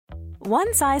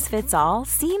One size fits all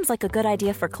seems like a good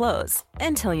idea for clothes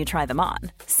until you try them on.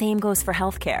 Same goes for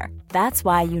healthcare. That's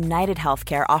why United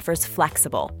Healthcare offers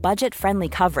flexible, budget-friendly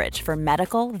coverage for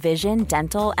medical, vision,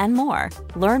 dental, and more.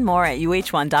 Learn more at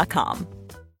uh1.com.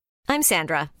 I'm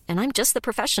Sandra, and I'm just the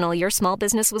professional your small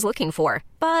business was looking for.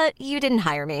 But you didn't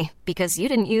hire me because you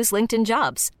didn't use LinkedIn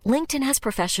Jobs. LinkedIn has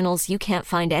professionals you can't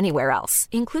find anywhere else,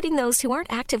 including those who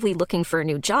aren't actively looking for a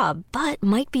new job, but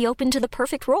might be open to the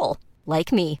perfect role,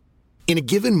 like me. In a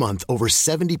given month, over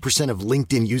 70% of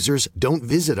LinkedIn users don't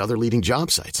visit other leading job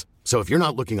sites. So if you're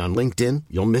not looking on LinkedIn,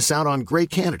 you'll miss out on great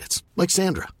candidates like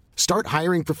Sandra. Start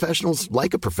hiring professionals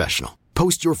like a professional.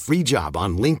 Post your free job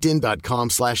on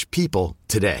linkedin.com/people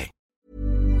today.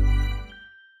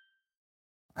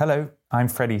 Hello, I'm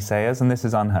Freddie Sayers and this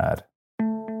is Unheard.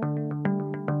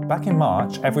 Back in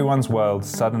March, everyone's world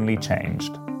suddenly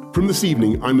changed. From this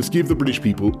evening, I must give the British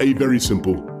people a very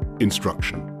simple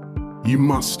instruction. You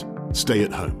must stay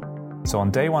at home. So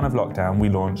on day one of lockdown, we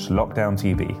launched Lockdown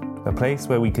TV, a place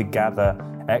where we could gather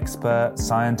experts,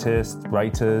 scientists,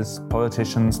 writers,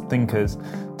 politicians, thinkers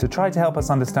to try to help us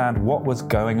understand what was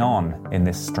going on in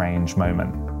this strange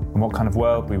moment and what kind of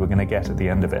world we were going to get at the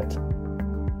end of it.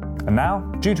 And now,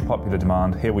 due to popular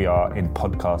demand, here we are in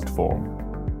podcast form.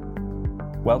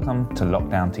 Welcome to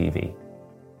Lockdown TV.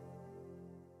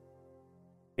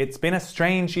 It's been a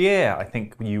strange year, I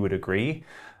think you would agree.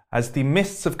 As the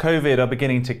mists of COVID are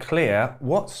beginning to clear,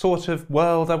 what sort of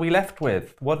world are we left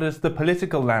with? What does the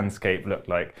political landscape look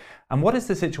like? And what is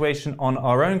the situation on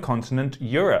our own continent,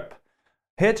 Europe?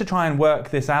 Here to try and work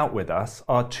this out with us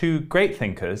are two great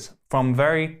thinkers from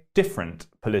very different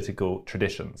political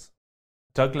traditions.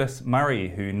 Douglas Murray,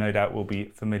 who no doubt will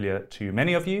be familiar to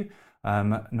many of you,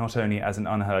 not only as an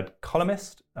Unheard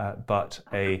columnist, but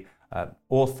a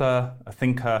author, a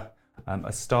thinker,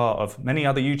 a star of many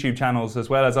other YouTube channels as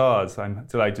well as ours, I'm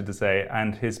delighted to say.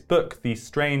 And his book, The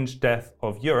Strange Death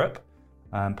of Europe,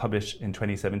 published in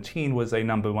 2017, was a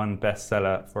 #1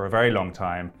 bestseller for a very long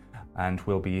time. And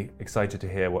we'll be excited to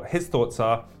hear what his thoughts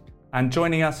are. And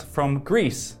joining us from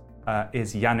Greece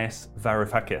is Yanis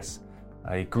Varoufakis,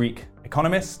 a Greek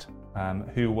economist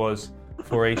who was,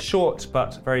 for a short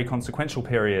but very consequential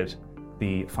period,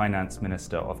 the finance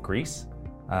minister of Greece.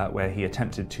 Where he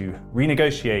attempted to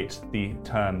renegotiate the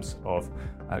terms of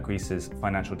Greece's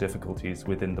financial difficulties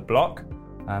within the bloc.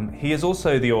 He is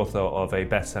also the author of a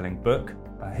best-selling book.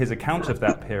 His account of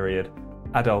that period,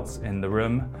 Adults in the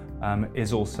Room,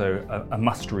 is also a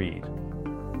must-read.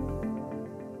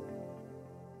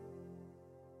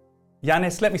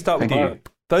 Yanis, let me start with you.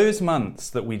 Those months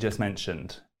that we just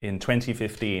mentioned in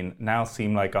 2015 now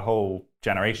seem like a whole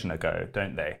generation ago,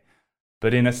 don't they?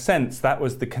 But in a sense, that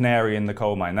was the canary in the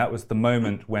coal mine. That was the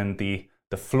moment when the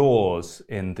flaws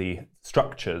in the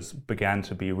structures began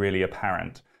to be really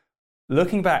apparent.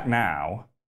 Looking back now,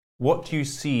 what do you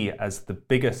see as the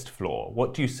biggest flaw?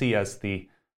 What do you see as the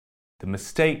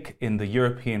mistake in the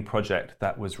European project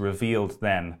that was revealed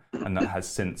then and that has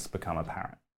since become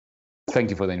apparent?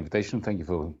 Thank you for the invitation. Thank you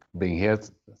for being here.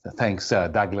 Thanks,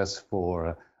 Douglas,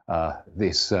 for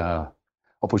this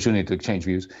opportunity to exchange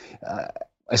views.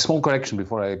 A small correction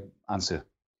before I answer.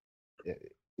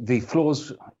 The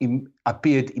flaws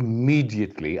appeared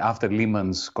immediately after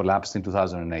Lehman's collapsed in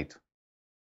 2008,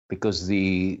 because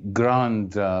the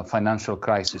grand financial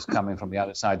crisis coming from the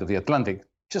other side of the Atlantic,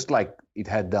 just like it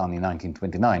had done in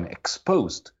 1929,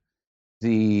 exposed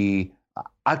the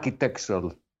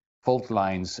architectural fault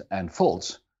lines and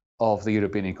faults of the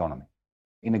European economy.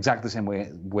 In exactly the same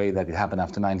way that it happened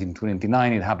after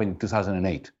 1929, it happened in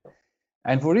 2008.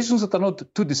 And for reasons that are not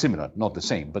too dissimilar, not the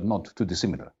same, but not too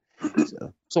dissimilar.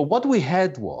 So what we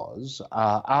had was,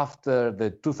 after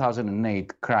the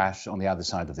 2008 crash on the other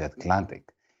side of the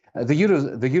Atlantic, the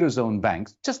Eurozone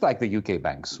banks, just like the UK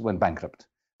banks, went bankrupt.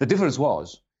 The difference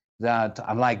was that,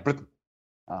 unlike Britain,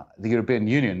 the European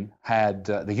Union had,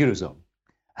 the Eurozone,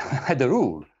 had a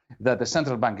rule that the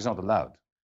central bank is not allowed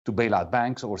to bail out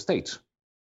banks or states.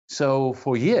 So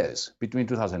for years, between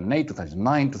 2008,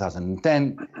 2009,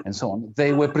 2010, and so on,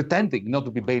 they were pretending not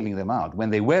to be bailing them out, when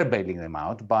they were bailing them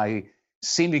out by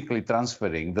cynically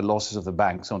transferring the losses of the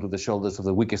banks onto the shoulders of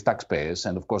the weakest taxpayers.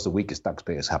 And of course, the weakest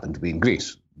taxpayers happened to be in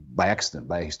Greece, by accident,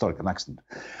 by a historical accident.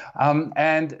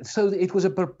 And so it was a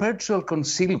perpetual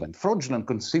concealment, fraudulent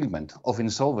concealment of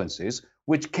insolvencies,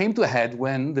 which came to a head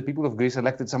when the people of Greece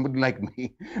elected somebody like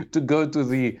me to go to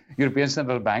the European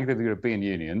Central Bank, to the European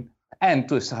Union, and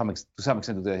to some extent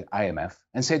to the IMF,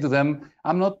 and say to them,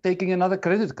 I'm not taking another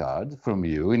credit card from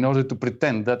you in order to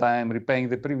pretend that I am repaying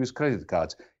the previous credit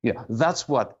cards. Yeah, that's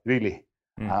what really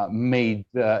made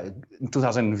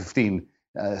 2015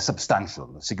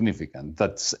 substantial, significant,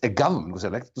 that a government was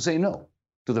elected to say no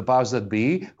to the powers that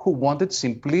be, who wanted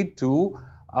simply to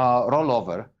roll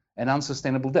over an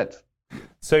unsustainable debt.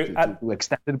 So to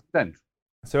extended debt.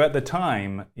 So at the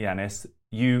time, Yanis,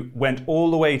 you went all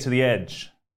the way to the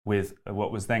edge with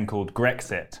what was then called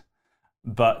Grexit,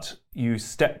 but you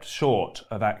stepped short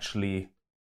of actually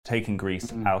taking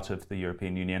Greece out of the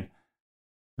European Union.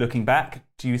 Looking back,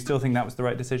 do you still think that was the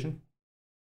right decision?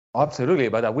 Absolutely,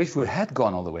 but I wish we had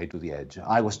gone all the way to the edge.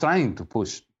 I was trying to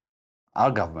push our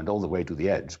government all the way to the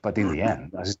edge, but in the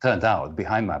end, as it turned out,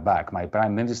 behind my back, my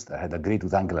prime minister had agreed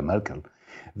with Angela Merkel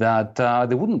that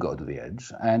they wouldn't go to the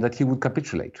edge and that he would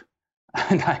capitulate.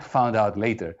 And I found out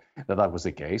later that that was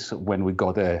the case when we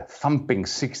got a thumping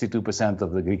 62%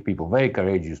 of the Greek people, very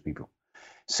courageous people,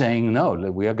 saying, no,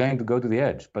 we are going to go to the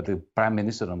edge. But the prime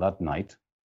minister on that night,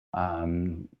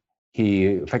 he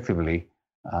effectively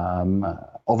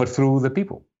overthrew the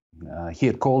people. He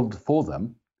had called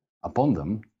upon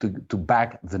them to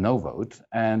back the no vote.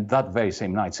 And that very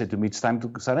same night said to me, it's time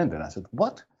to surrender. And I said,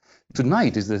 what?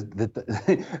 Tonight is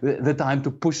the time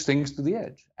to push things to the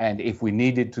edge. And if we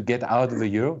needed to get out of the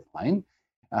euro, fine.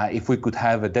 If we could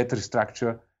have a debt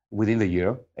restructure within the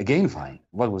euro, again, fine.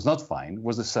 What was not fine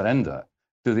was the surrender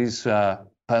to this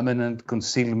permanent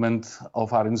concealment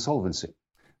of our insolvency.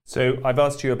 So I've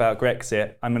asked you about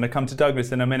Grexit. I'm going to come to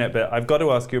Douglas in a minute, but I've got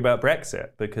to ask you about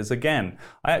Brexit because, again,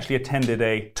 I actually attended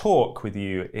a talk with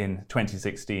you in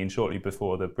 2016, shortly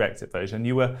before the Brexit vote, and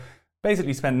you were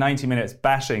basically spent 90 minutes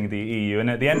bashing the EU, and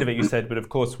at the end of it you said, but of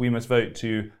course we must vote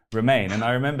to remain. And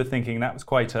I remember thinking that was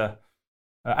quite an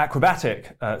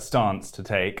acrobatic stance to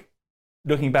take.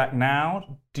 Looking back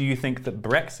now, do you think that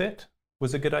Brexit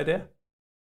was a good idea?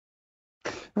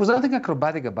 There was nothing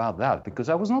acrobatic about that because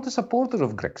I was not a supporter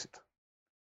of Brexit.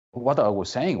 What I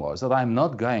was saying was that I'm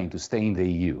not going to stay in the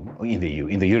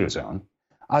Eurozone,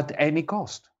 at any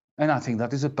cost. And I think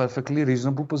that is a perfectly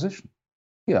reasonable position.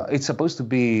 Yeah, it's supposed to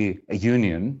be a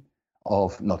union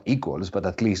of not equals, but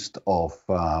at least of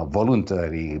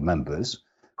voluntary members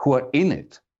who are in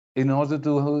it in order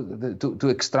to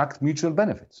extract mutual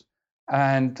benefits.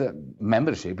 And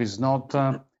membership is not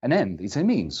an end, it's a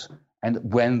means.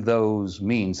 And when those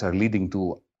means are leading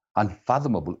to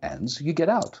unfathomable ends, you get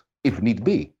out, if need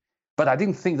be. But I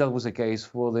didn't think that was the case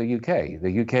for the UK.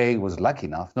 The UK was lucky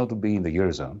enough not to be in the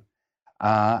Eurozone.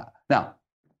 Now,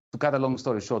 to cut a long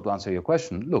story short, to answer your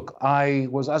question, look, I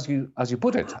was, as you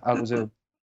put it, I was an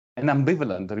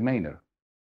ambivalent Remainer.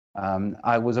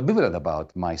 I was ambivalent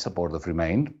about my support of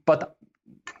Remain, but,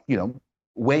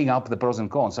 weighing up the pros and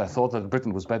cons, I thought that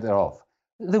Britain was better off.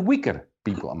 The weaker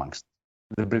people amongst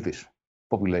the British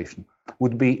population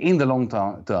would be, in the long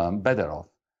term, better off.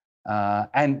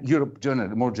 And Europe,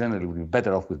 more generally, would be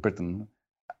better off with Britain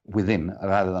within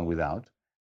rather than without.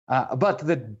 But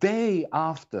the day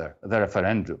after the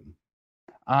referendum,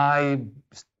 I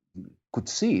could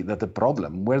see that the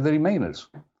problem were the Remainers,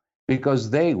 because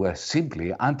they were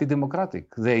simply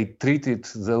anti-democratic. They treated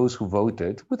those who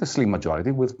voted with a slim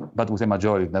majority, but with a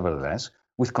majority nevertheless,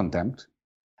 with contempt.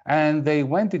 And they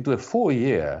went into a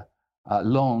 4-year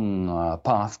long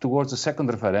path towards a second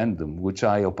referendum, which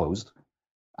I opposed.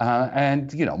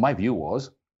 And my view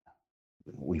was,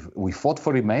 we fought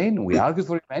for Remain, we argued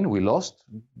for Remain, we lost.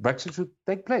 Brexit should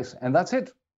take place, and that's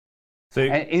it. So,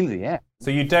 and in the end,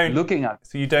 so you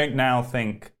don't now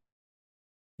think,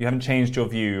 you haven't changed your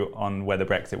view on whether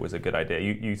Brexit was a good idea.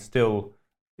 You still,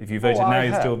 if you voted now,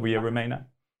 you'd still be a Remainer.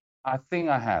 I think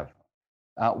I have.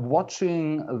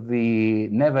 Watching the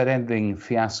never-ending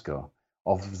fiasco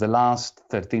of the last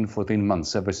 13, 14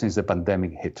 months, ever since the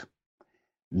pandemic hit,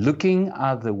 looking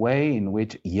at the way in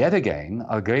which, yet again,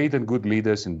 our great and good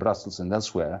leaders in Brussels and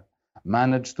elsewhere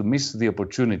managed to miss the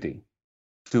opportunity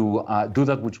to do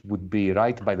that which would be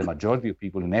right by the majority of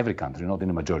people in every country, not in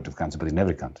a majority of countries, but in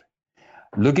every country.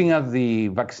 Looking at the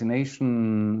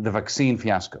vaccine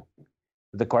fiasco,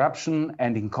 the corruption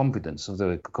and incompetence of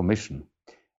the Commission,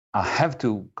 I have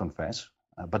to confess,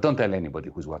 but don't tell anybody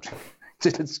who's watching,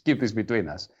 let's keep this between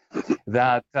us,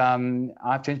 that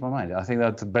I've changed my mind. I think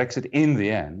that Brexit, in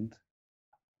the end,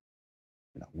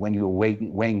 when you're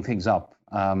weighing things up,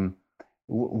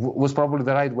 was probably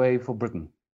the right way for Britain.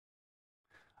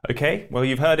 Okay, well,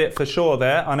 you've heard it for sure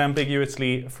there,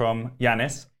 unambiguously from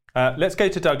Yanis. Let's go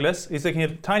to Douglas. He's looking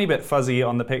a tiny bit fuzzy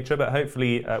on the picture, but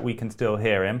hopefully we can still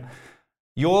hear him.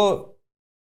 Your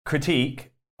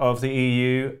critique of the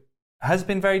EU has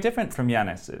been very different from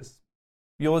Yanis's.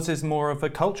 Yours is more of a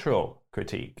cultural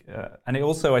critique. And it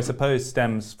also, I suppose,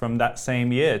 stems from that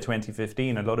same year,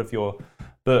 2015. A lot of your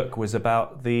book was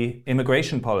about the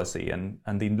immigration policy and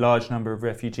the large number of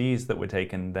refugees that were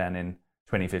taken then in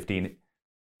 2015.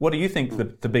 What do you think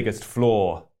the biggest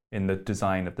flaw in the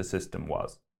design of the system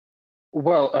was?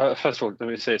 Well, first of all, let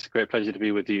me say it's a great pleasure to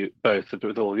be with you both,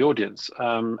 with all the audience.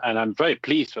 And I'm very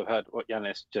pleased to have heard what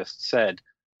Yanis just said,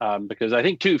 because I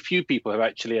think too few people have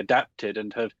actually adapted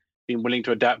and have been willing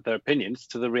to adapt their opinions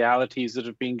to the realities that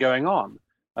have been going on.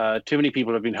 Too many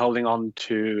people have been holding on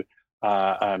to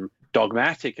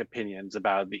dogmatic opinions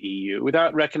about the EU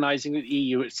without recognizing that the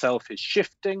EU itself is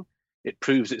shifting. It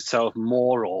proves itself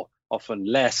more or often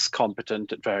less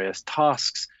competent at various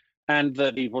tasks, and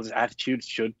that people's attitudes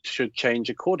should change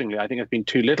accordingly. I think there's been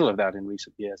too little of that in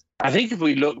recent years. I think if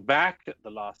we look back at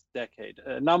the last decade,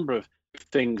 a number of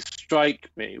things strike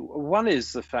me. One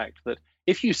is the fact that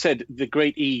if you said the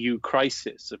great EU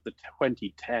crisis of the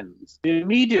 2010s, the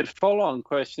immediate follow-on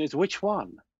question is which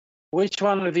one? Which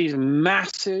one of these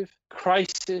massive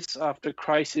crisis after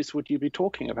crisis would you be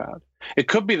talking about? It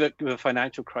could be the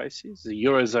financial crisis, the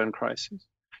Eurozone crisis.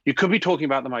 You could be talking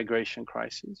about the migration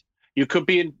crisis. You could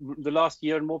be in the last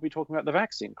year and more be talking about the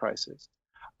vaccine crisis.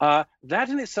 That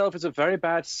in itself is a very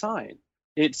bad sign.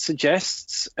 It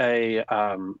suggests a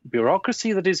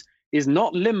bureaucracy that is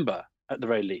not limber at the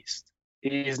very least,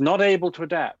 is not able to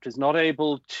adapt, is not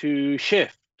able to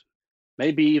shift,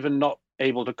 maybe even not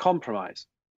able to compromise.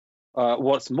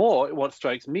 What's more, what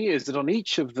strikes me is that on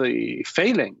each of the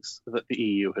failings that the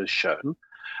EU has shown,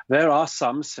 there are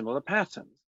some similar patterns.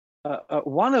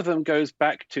 One of them goes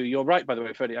back to, you're right, by the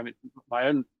way, Freddie, I mean, my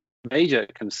own major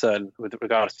concern with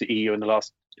regards to the EU in the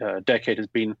last decade has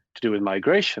been to do with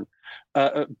migration.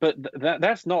 But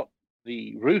that's not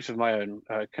the root of my own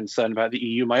concern about the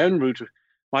EU. My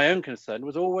own concern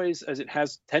was always, as it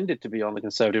has tended to be on the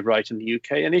Conservative right in the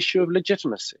UK, an issue of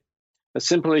legitimacy, a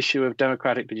simple issue of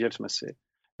democratic legitimacy,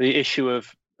 the issue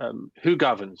of who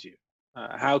governs you.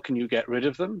 How can you get rid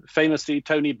of them? Famously,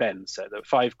 Tony Benn said there are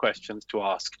 5 questions to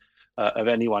ask of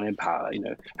anyone in power. You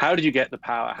know, how did you get the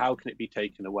power? How can it be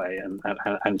taken away?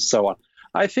 And so on.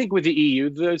 I think with the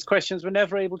EU, those questions were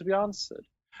never able to be answered.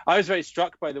 I was very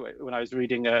struck, by the way, when I was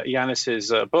reading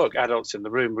Yanis's book, Adults in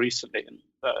the Room, recently,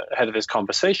 ahead of this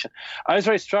conversation. I was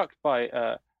very struck by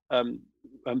a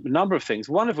number of things,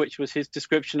 one of which was his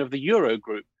description of the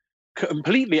Eurogroup.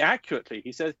 Completely accurately,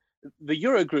 he says, the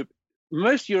Eurogroup,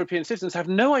 most European citizens have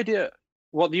no idea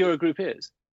what the Eurogroup is.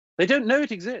 They don't know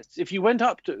it exists. If you went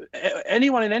up to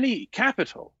anyone in any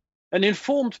capital, an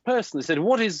informed person that said,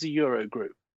 what is the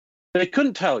Eurogroup? They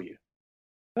couldn't tell you.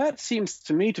 That seems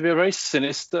to me to be a very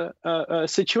sinister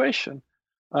situation.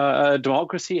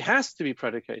 Democracy has to be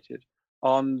predicated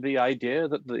on the idea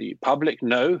that the public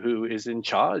know who is in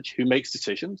charge, who makes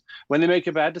decisions. When they make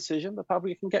a bad decision, the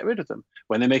public can get rid of them.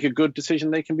 When they make a good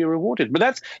decision, they can be rewarded.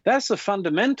 But that's a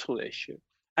fundamental issue.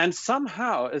 And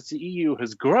somehow, as the EU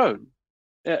has grown,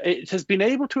 it has been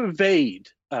able to evade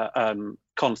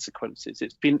consequences.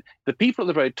 It's been the people at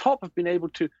the very top have been able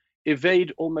to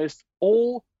evade almost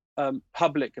all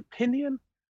public opinion.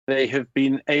 They have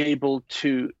been able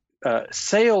to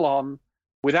sail on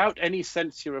without any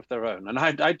censure of their own. And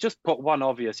I just put one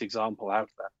obvious example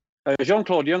out there.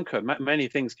 Jean-Claude Juncker, many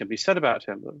things can be said about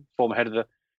him, the former head of the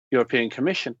European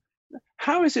Commission.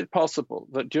 How is it possible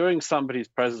that during somebody's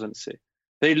presidency,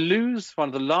 they lose one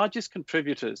of the largest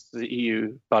contributors to the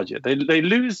EU budget? They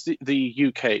lose the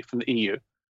UK from the EU,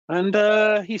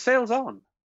 and he sails on.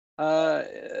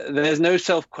 There's no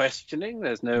self-questioning.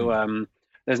 There's no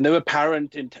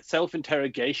apparent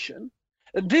self-interrogation.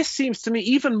 This seems to me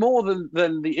even more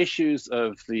than the issues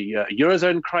of the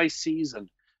Eurozone crises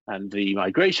and the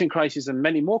migration crisis and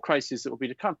many more crises that will be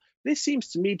to come. This seems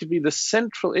to me to be the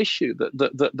central issue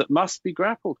that must be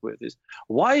grappled with, is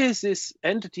why is this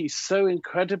entity so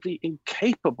incredibly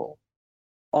incapable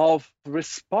of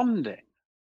responding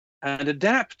and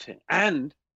adapting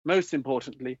and, most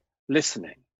importantly,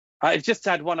 listening? I just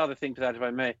add one other thing to that, if I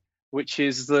may, which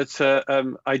is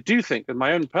that I do think that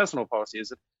my own personal policy is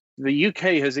that the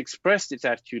UK has expressed its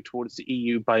attitude towards the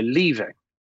EU by leaving,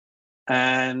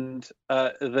 and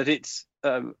that it's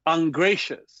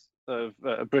ungracious of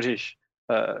British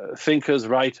thinkers,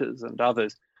 writers, and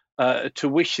others to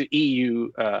wish the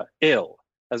EU ill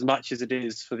as much as it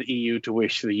is for the EU to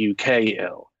wish the UK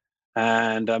ill.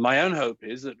 And my own hope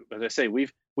is that, as I say,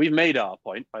 we've made our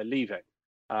point by leaving,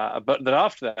 but that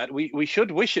after that we should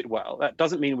wish it well. That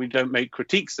doesn't mean we don't make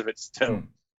critiques of it still,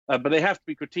 but they have to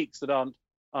be critiques that aren't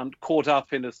caught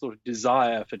up in a sort of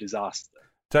desire for disaster.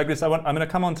 Douglas, I'm going to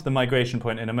come on to the migration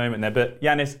point in a moment there, but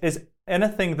Yanis, is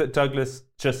anything that Douglas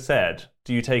just said,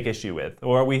 do you take issue with?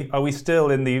 Or are we still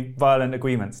in the violent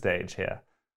agreement stage here?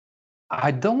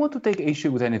 I don't want to take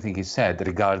issue with anything he said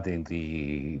regarding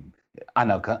the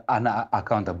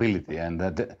unaccountability. And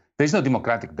there There's no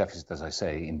democratic deficit, as I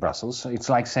say, in Brussels. It's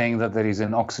like saying that there is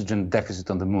an oxygen deficit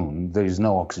on the moon. There is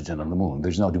no oxygen on the moon.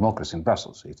 There's no democracy in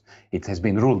Brussels. It has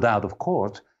been ruled out of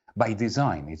court by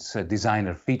design. It's a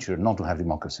designer feature not to have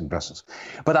democracy in Brussels.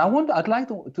 But I'd like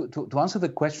to answer the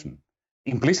question,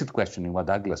 implicit question in what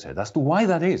Douglas said, as to why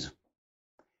that is.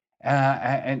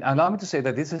 And allow me to say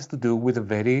that this has to do with the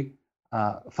very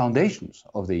foundations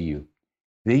of the EU.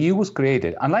 The EU was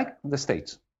created, unlike the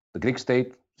states, the Greek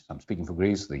state, I'm speaking for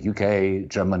Greece, the UK,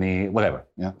 Germany, whatever,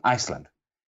 Iceland.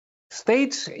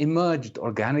 States emerged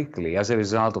organically as a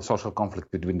result of social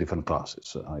conflict between different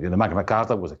classes. The Magna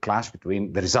Carta was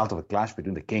the result of a clash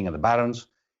between the king and the barons.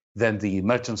 Then the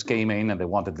merchants came in and they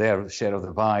wanted their share of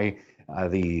the pie.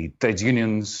 The trade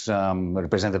unions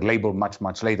represented labor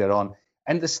much later on.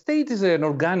 And the state is an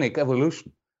organic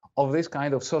evolution of this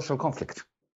kind of social conflict.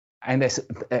 And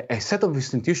a set of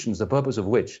institutions, the purpose of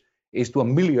which is to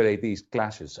ameliorate these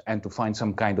clashes and to find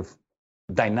some kind of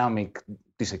dynamic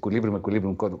disequilibrium,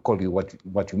 call you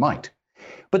what you might.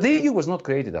 But the EU was not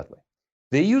created that way.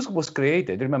 The EU was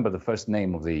created, remember the first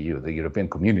name of the EU, the European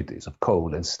Communities of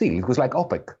Coal and Steel. It was like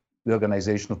OPEC, the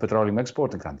Organization of Petroleum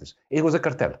Exporting Countries. It was a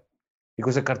cartel. It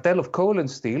was a cartel of coal and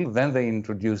steel. Then they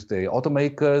introduced the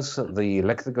automakers, the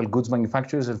electrical goods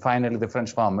manufacturers, and finally the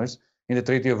French farmers in the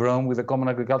Treaty of Rome with the Common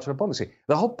Agricultural Policy.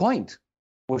 The whole point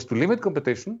was to limit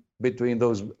competition between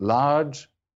those large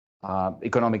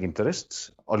economic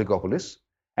interests, oligopolies,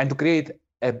 and to create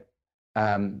a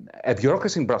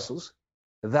bureaucracy in Brussels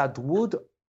that would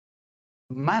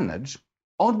manage,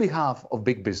 on behalf of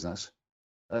big business,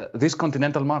 this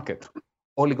continental market,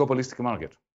 oligopolistic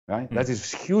market. Right? That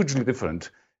is hugely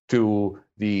different to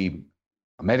the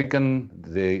American,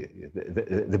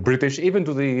 the British, even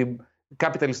to the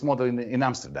capitalist model in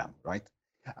Amsterdam, right?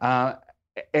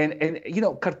 And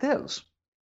cartels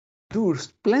do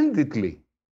splendidly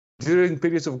during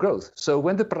periods of growth. So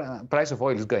when the price of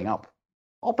oil is going up,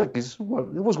 OPEC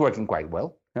was working quite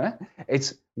well.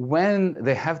 It's when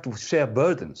they have to share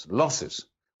burdens, losses,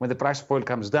 when the price of oil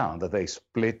comes down, that they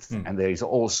split, and there is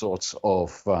all sorts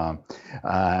of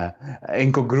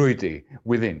incongruity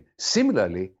within.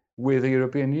 Similarly, with the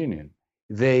European Union,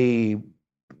 they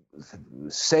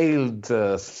sailed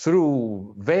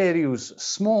through various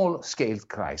small-scale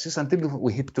crises until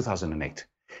we hit 2008.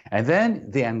 And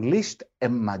then they unleashed a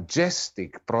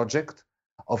majestic project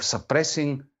of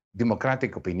suppressing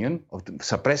democratic opinion, of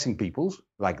suppressing peoples,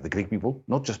 like the Greek people,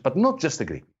 not just the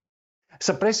Greek,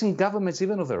 suppressing governments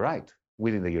even of the right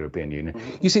within the European Union.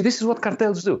 You see, this is what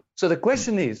cartels do. So the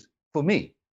question is, for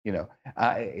me,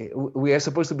 we are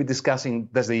supposed to be discussing,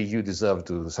 does the EU deserve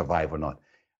to survive or not?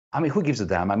 I mean, who gives a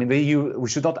damn? I mean, the EU, we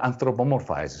should not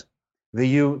anthropomorphize. The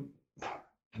EU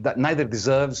that neither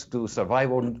deserves to survive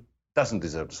or doesn't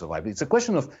deserve to survive. It's a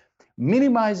question of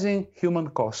minimizing human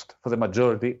cost for the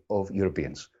majority of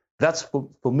Europeans. That's,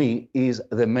 for me, is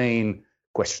the main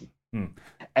question.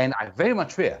 And I very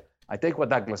much fear, I take what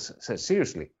Douglas says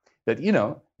seriously, that,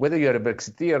 whether you're a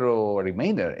Brexiteer or a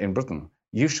Remainer in Britain,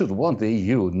 you should want the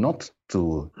EU not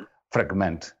to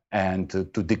fragment and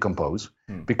to decompose,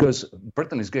 because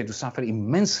Britain is going to suffer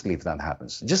immensely if that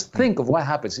happens. Just think of what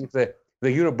happens if the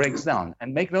euro breaks down.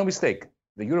 And make no mistake,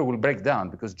 the euro will break down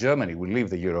because Germany will leave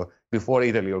the euro before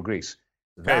Italy or Greece.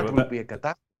 That would be a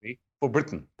catastrophe for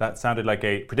Britain. That sounded like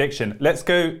a prediction. Let's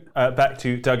go back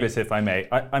to Douglas, if I may.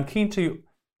 I'm keen to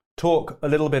talk a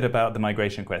little bit about the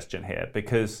migration question here,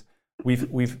 because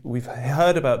we've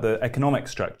heard about the economic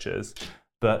structures,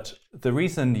 but the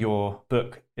reason your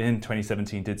book in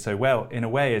 2017 did so well, in a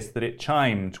way, is that it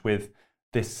chimed with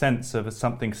this sense of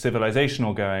something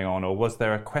civilizational going on, or was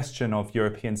there a question of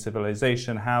European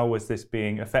civilization? How was this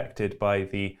being affected by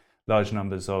the large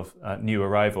numbers of new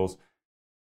arrivals?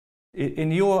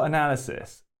 In your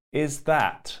analysis, is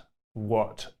that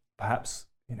what perhaps,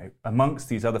 amongst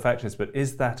these other factors, but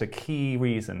is that a key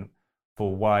reason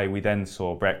for why we then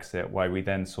saw Brexit, why we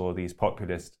then saw these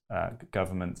populist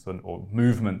governments or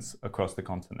movements across the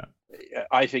continent?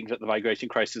 I think that the migration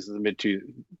crisis of the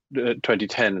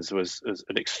mid-2010s was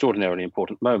an extraordinarily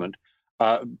important moment,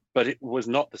 but it was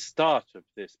not the start of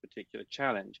this particular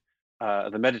challenge.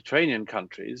 The Mediterranean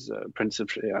countries,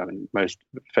 principally, most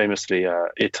famously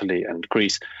Italy and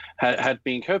Greece, had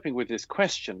been coping with this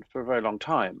question for a very long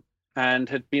time and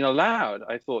had been allowed,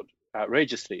 I thought,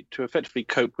 outrageously, to effectively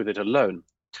cope with it alone.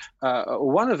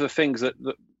 One of the things that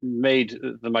made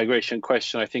the migration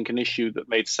question, I think, an issue that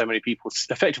made so many people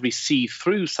effectively see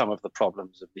through some of the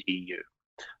problems of the EU,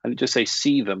 I didn't just say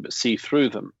see them, but see through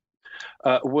them,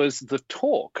 was the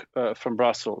talk from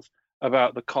Brussels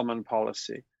about the common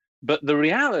policy. But the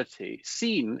reality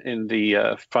seen in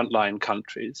the frontline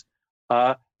countries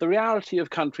the reality of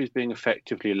countries being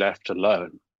effectively left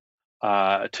alone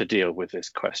to deal with this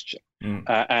question.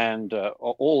 And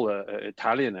all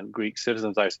Italian and Greek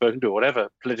citizens I've spoken to, whatever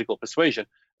political persuasion,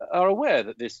 are aware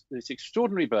that this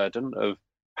extraordinary burden of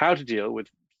how to deal with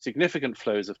significant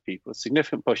flows of people,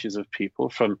 significant pushes of people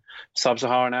from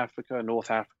sub-Saharan Africa,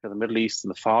 North Africa, the Middle East,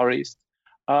 and the Far East,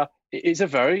 is a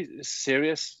very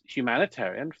serious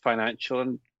humanitarian, financial,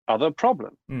 and other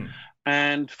problem.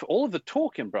 And for all of the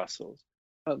talk in Brussels,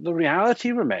 the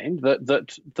reality remained that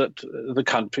the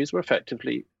countries were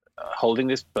effectively holding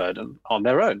this burden on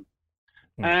their own.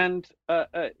 And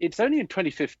it's only in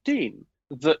 2015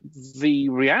 that the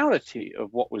reality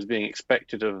of what was being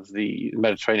expected of the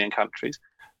Mediterranean countries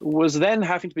was then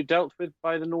having to be dealt with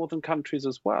by the northern countries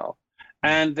as well.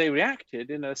 And they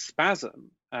reacted in a spasm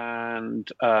and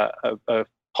a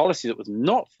policy that was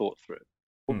not thought through,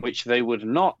 which they would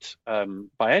not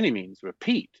by any means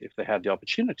repeat if they had the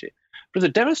opportunity. But the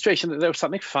demonstration that there was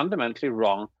something fundamentally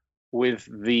wrong with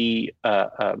the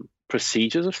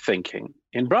procedures of thinking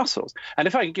in Brussels. And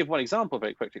if I can give one example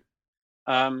very quickly,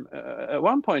 at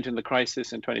one point in the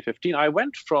crisis in 2015, I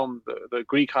went from the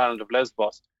Greek island of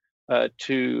Lesbos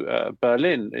to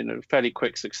Berlin in a fairly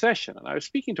quick succession. And I was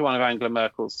speaking to one of Angela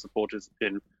Merkel's supporters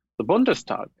in the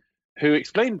Bundestag, who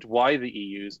explained why the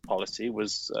EU's policy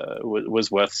was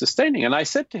worth sustaining. And I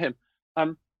said to him,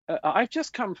 I've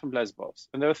just come from Lesbos,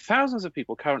 and there are thousands of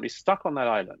people currently stuck on that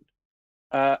island.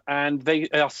 And they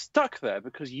are stuck there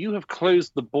because you have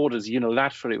closed the borders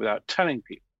unilaterally without telling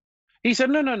people. He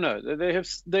said, no,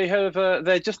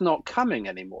 they're just not coming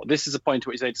anymore. This is a point at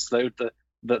which they'd slowed the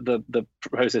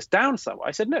process down somewhat.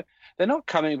 I said, no, they're not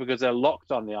coming because they're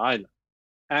locked on the island.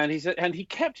 And he said, and he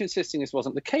kept insisting this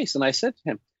wasn't the case. And I said to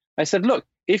him, look,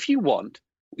 if you want,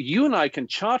 you and I can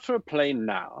charter a plane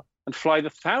now and fly the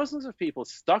thousands of people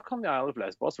stuck on the Isle of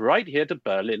Lesbos right here to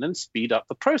Berlin and speed up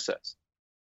the process.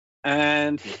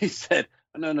 And he said,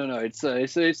 no,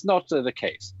 it's not the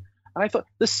case. And I thought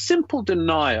the simple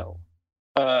denial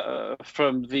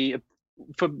from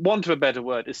for want of a better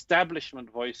word,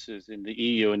 establishment voices in the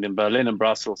EU and in Berlin and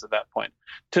Brussels at that point,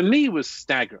 to me was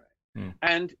staggering.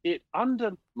 And it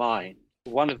undermined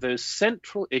one of those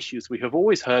central issues we have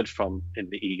always heard from in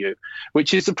the EU,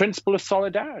 which is the principle of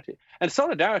solidarity. And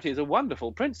solidarity is a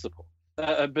wonderful principle,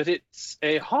 but it's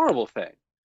a horrible thing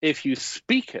if you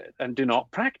speak it and do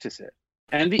not practice it.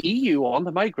 And the EU on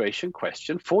the migration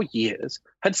question for years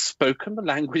had spoken the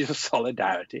language of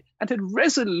solidarity and had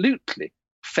resolutely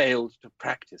failed to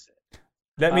practice it.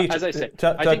 As I said,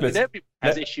 I think that everyone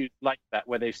has issues like that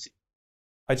where they've seen.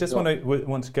 I just want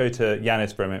to go to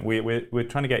Yanis for a minute. We're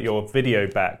trying to get your video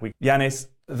back. Yanis,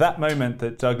 that moment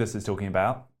that Douglas is talking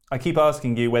about, I keep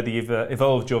asking you whether you've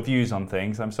evolved your views on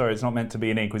things. I'm sorry, it's not meant to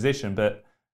be an inquisition, but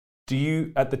do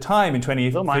you, at the time in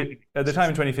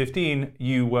 2015,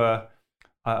 you were,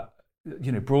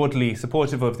 broadly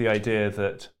supportive of the idea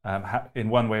that in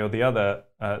one way or the other,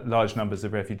 large numbers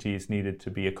of refugees needed to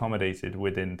be accommodated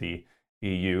within the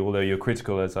EU, although you're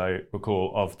critical, as I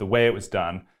recall, of the way it was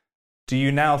done. Do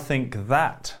you now think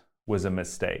that was a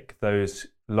mistake? Those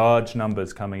large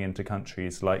numbers coming into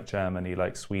countries like Germany,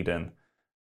 like Sweden,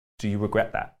 do you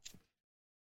regret that?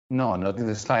 No, not in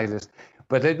the slightest.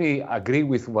 But let me agree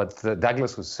with what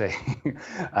Douglas was saying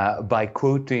by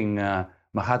quoting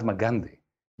Mahatma Gandhi,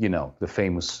 the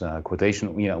famous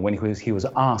quotation, when he was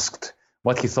asked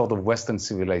what he thought of Western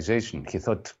civilization. He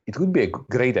thought it would be a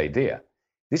great idea.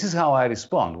 This is how I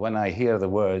respond when I hear the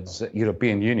words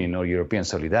European Union or European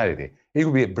solidarity. It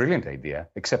would be a brilliant idea,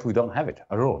 except we don't have it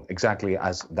at all, exactly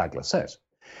as Douglas says.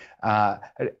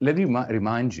 Let me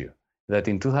remind you that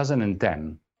in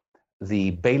 2010,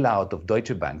 the bailout of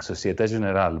Deutsche Bank, Societe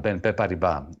Generale, BNP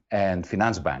Paribas, and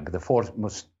Finanzbank, the four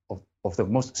of the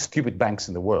most stupid banks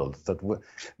in the world that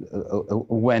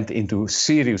went into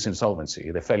serious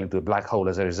insolvency. They fell into a black hole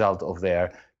as a result of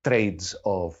their trades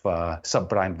of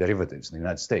subprime derivatives in the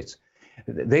United States.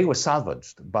 They were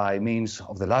salvaged by means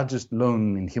of the largest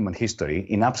loan in human history,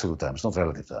 in absolute terms, not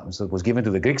relative terms, that was given to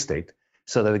the Greek state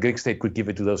so that the Greek state could give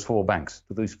it to those four banks,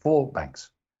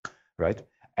 right?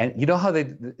 And you know how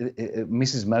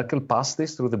Mrs. Merkel passed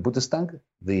this through the Bundestag,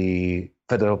 the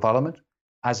federal parliament,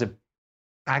 as a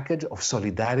package of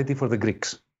solidarity for the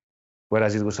Greeks,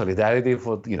 whereas it was solidarity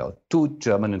for, two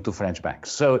German and two French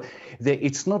banks. So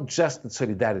it's not just that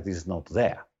solidarity is not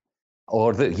there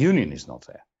or the union is not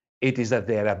there. It is that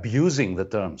they're abusing the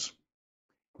terms,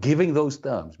 giving those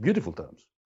terms, beautiful terms,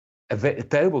 a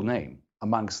terrible name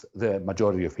amongst the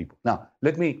majority of people. Now,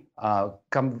 let me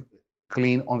come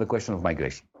clean on the question of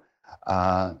migration.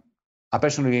 I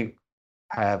personally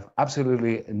have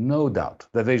absolutely no doubt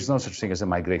that there is no such thing as a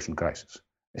migration crisis,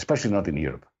 especially not in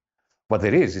Europe. What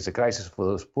there is a crisis for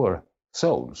those poor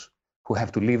souls who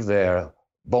have to leave their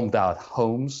bombed out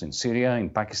homes in Syria, in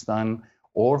Pakistan,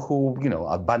 or who,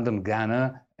 abandon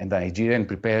Ghana and Nigeria and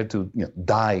prepare to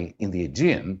die in the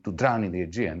Aegean, to drown in the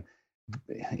Aegean,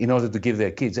 in order to give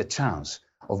their kids a chance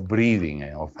of breathing,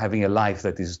 of having a life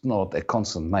that is not a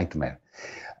constant nightmare.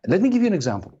 Let me give you an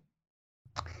example.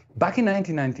 Back in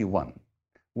 1991,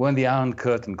 when the Iron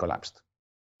Curtain collapsed,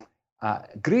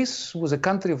 Greece was a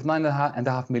country of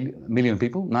 9.5 million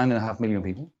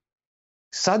people.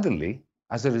 Suddenly,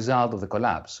 as a result of the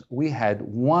collapse, we had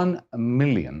 1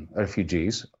 million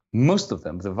refugees, most of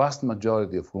them, the vast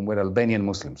majority of whom were Albanian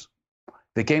Muslims.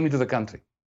 They came into the country.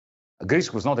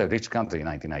 Greece was not a rich country in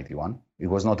 1991. It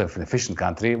was not an efficient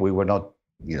country. We were not,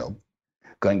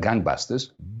 going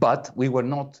gangbusters, but we were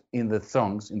not in the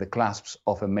throngs, in the clasps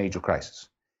of a major crisis.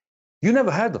 You never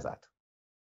heard of that.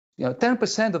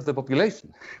 10% of the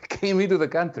population came into the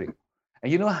country.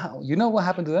 And you know what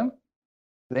happened to them?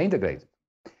 They integrated.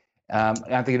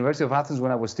 At the University of Athens,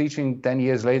 when I was teaching 10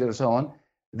 years later or so on,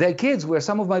 their kids were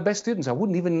some of my best students. I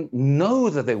wouldn't even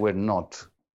know that they were not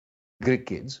Greek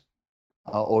kids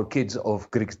or kids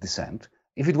of Greek descent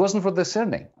if it wasn't for their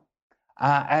surname.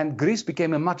 And Greece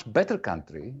became a much better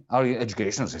country. Our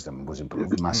educational system was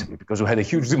improved massively because we had a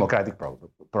huge democratic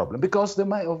problem because of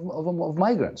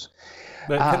migrants.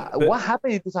 What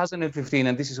happened in 2015,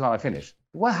 and this is how I finish,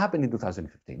 what happened in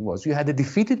 2015 was you had a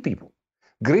defeated people.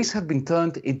 Greece had been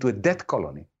turned into a debt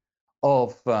colony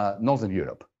of Northern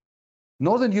Europe.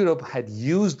 Northern Europe had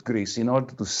used Greece in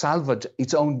order to salvage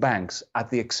its own banks at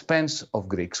the expense of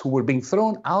Greeks who were being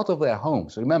thrown out of their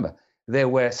homes. Remember, there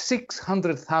were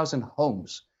 600,000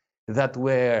 homes that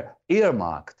were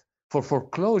earmarked for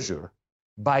foreclosure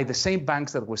by the same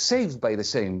banks that were saved by the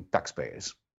same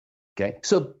taxpayers. Okay,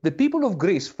 so the people of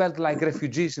Greece felt like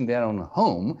refugees in their own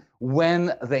home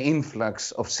when the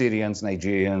influx of Syrians,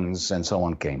 Nigerians, and so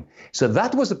on came. So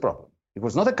that was the problem. It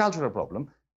was not a cultural problem.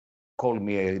 Call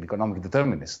me an economic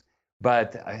determinist.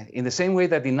 But in the same way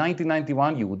that in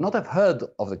 1991, you would not have heard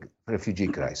of the refugee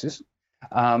crisis,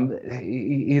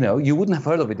 you wouldn't have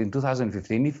heard of it in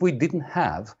 2015 if we didn't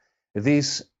have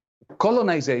this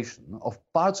colonization of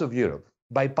parts of Europe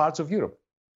by parts of Europe.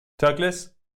 Douglas,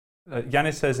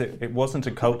 Yanis says it wasn't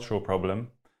a cultural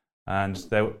problem and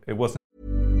it wasn't.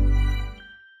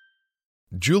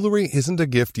 Jewelry isn't a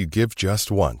gift you give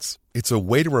just once. It's a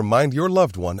way to remind your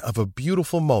loved one of a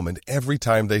beautiful moment every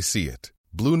time they see it.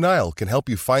 Blue Nile can help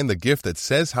you find the gift that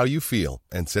says how you feel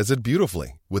and says it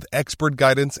beautifully with expert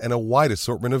guidance and a wide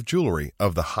assortment of jewelry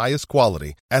of the highest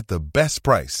quality at the best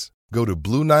price. Go to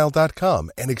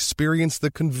BlueNile.com and experience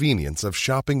the convenience of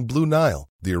shopping Blue Nile,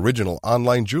 the original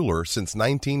online jeweler since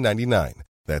 1999.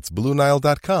 That's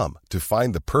BlueNile.com to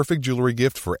find the perfect jewelry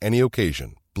gift for any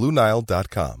occasion.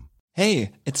 BlueNile.com.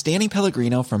 Hey, it's Danny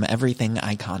Pellegrino from Everything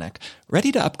Iconic.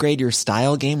 Ready to upgrade your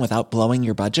style game without blowing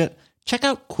your budget? Check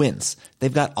out Quince.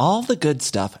 They've got all the good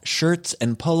stuff, shirts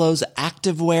and polos,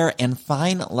 activewear, and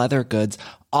fine leather goods,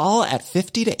 all at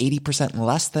 50 to 80%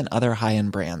 less than other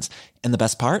high-end brands. And the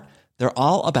best part? They're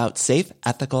all about safe,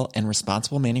 ethical, and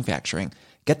responsible manufacturing.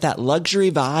 Get that luxury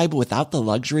vibe without the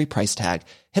luxury price tag.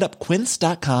 Hit up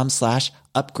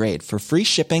quince.com/upgrade for free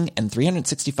shipping and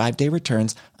 365-day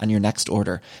returns on your next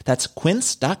order. That's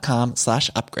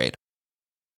quince.com/upgrade.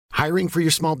 Hiring for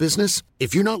your small business?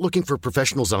 If you're not looking for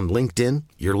professionals on LinkedIn,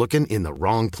 you're looking in the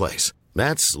wrong place.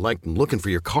 That's like looking for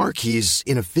your car keys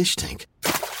in a fish tank.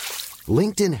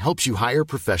 LinkedIn helps you hire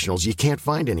professionals you can't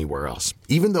find anywhere else,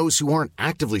 even those who aren't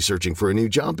actively searching for a new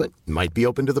job but might be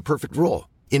open to the perfect role.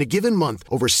 In a given month,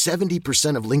 over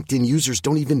 70% of LinkedIn users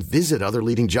don't even visit other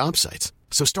leading job sites.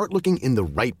 So start looking in the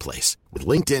right place. With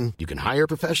LinkedIn, you can hire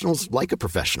professionals like a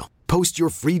professional. Post your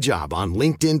free job on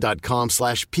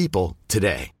linkedin.com/people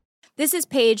today. This is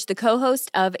Paige, the co-host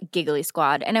of Giggly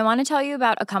Squad, and I want to tell you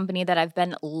about a company that I've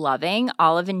been loving,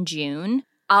 Olive & June.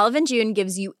 Olive & June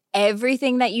gives you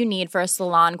everything that you need for a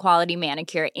salon-quality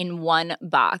manicure in one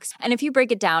box. And if you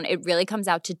break it down, it really comes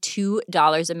out to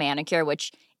 $2 a manicure,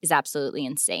 which is absolutely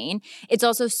insane. It's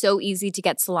also so easy to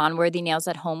get salon-worthy nails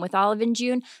at home with Olive &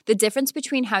 June. The difference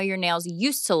between how your nails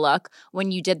used to look when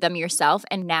you did them yourself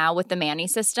and now with the Mani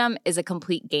system is a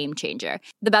complete game changer.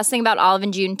 The best thing about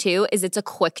Olive & June, too, is it's a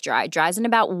quick dry. Dries in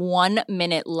about 1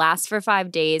 minute, lasts for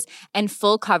 5 days, and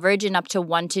full coverage in up to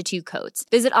 1 to 2 coats.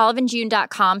 Visit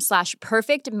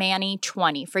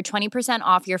oliveandjune.com/perfectmani20 for 20%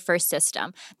 off your first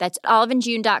system. That's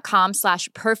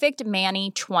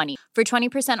oliveandjune.com/perfectmani20 for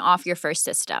 20% off your first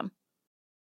system.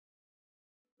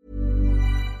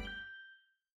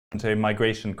 To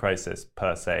migration crisis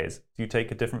per se, do you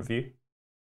take a different view?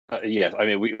 Yes, I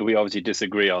mean, we obviously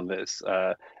disagree on this.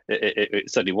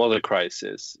 It certainly was a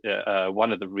crisis.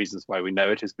 One of the reasons why we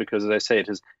know it is because, as I say,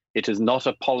 it is not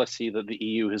a policy that the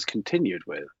EU has continued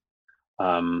with.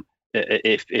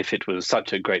 If it was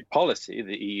such a great policy,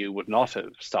 the EU would not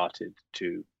have started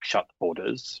to shut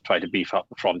borders, try to beef up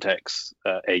the Frontex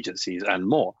agencies and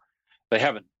more. They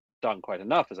haven't done quite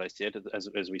enough, as I see it.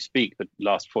 As we speak, the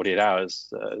last 48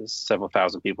 hours, several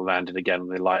thousand people landed again on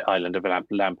the island of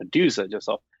Lampedusa, just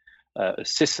off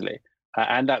Sicily,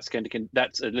 and that's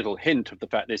a little hint of the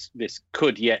fact this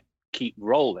could yet keep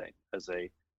rolling as a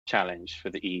challenge for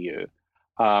the EU.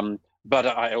 But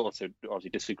I also obviously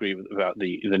disagree about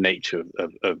the nature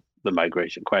of the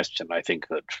migration question. I think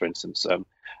that, for instance,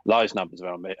 large numbers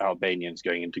of Albanians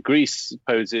going into Greece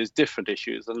poses different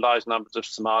issues than large numbers of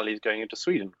Somalis going into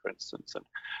Sweden, for instance.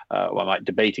 And one might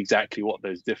debate exactly what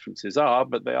those differences are,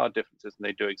 but they are differences and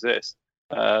they do exist.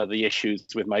 The issues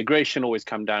with migration always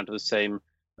come down to the same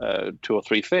two or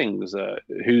three things: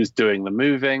 who's doing the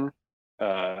moving,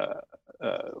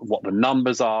 what the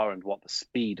numbers are, and what the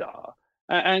speed are.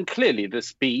 And clearly the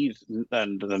speed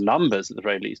and the numbers, at the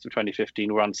very least, of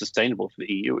 2015 were unsustainable for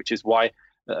the EU, which is why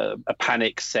a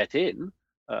panic set in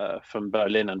from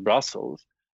Berlin and Brussels,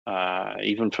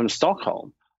 even from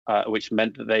Stockholm, which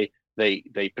meant that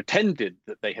they pretended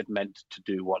that they had meant to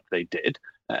do what they did,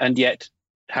 and yet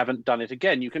haven't done it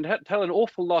again. You can tell an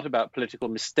awful lot about political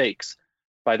mistakes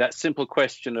by that simple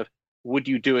question of, would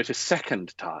you do it a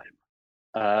second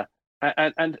time?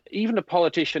 And even a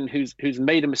politician who's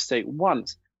made a mistake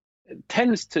once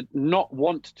tends to not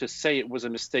want to say it was a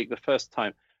mistake the first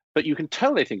time, but you can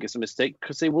tell they think it's a mistake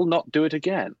because they will not do it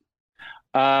again.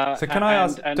 So can I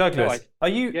ask, Douglas, are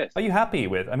you happy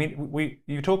with? I mean,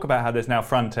 you talk about how there's now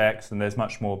Frontex and there's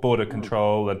much more border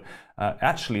control, and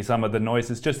actually some of the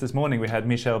noises. Just this morning we had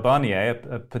Michel Barnier,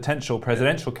 a potential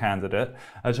presidential candidate,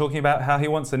 talking about how he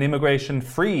wants an immigration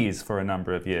freeze for a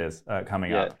number of years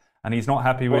coming up. And he's not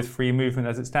happy with free movement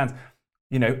as it stands.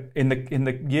 You know, in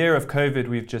the year of COVID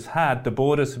we've just had, the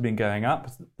borders have been going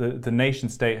up. The nation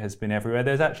state has been everywhere.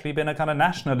 There's actually been a kind of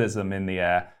nationalism in the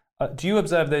air. Do you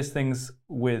observe those things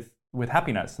with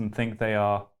happiness and think they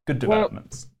are good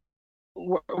developments?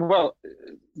 Well,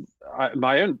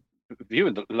 my own view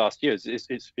in the last years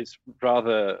is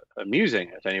rather amusing,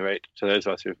 at any rate, to those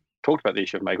of us who've talked about the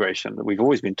issue of migration. We've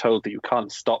always been told that you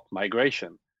can't stop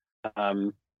migration.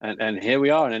 And here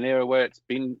we are in an era where it's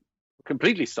been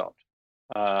completely stopped.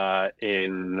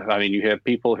 You hear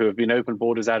people who have been open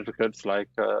borders advocates like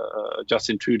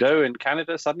Justin Trudeau in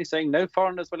Canada suddenly saying no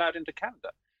foreigners were allowed into Canada.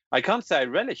 I can't say I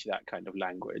relish that kind of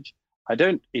language. I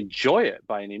don't enjoy it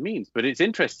by any means, but it's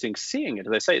interesting seeing it.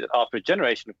 As I say, that after a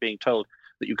generation of being told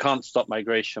that you can't stop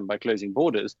migration by closing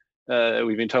borders,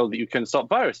 we've been told that you can stop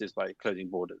viruses by closing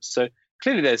borders. So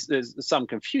clearly there's some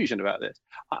confusion about this.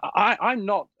 I'm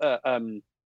not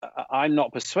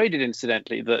persuaded,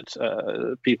 incidentally,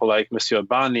 that people like Monsieur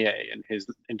Barnier in his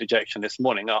interjection this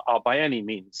morning are by any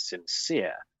means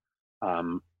sincere.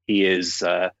 He is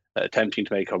attempting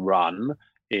to make a run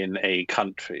in a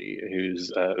country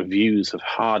whose views have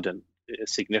hardened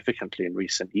significantly in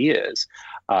recent years.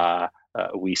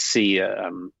 We see a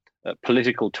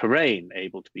political terrain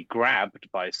able to be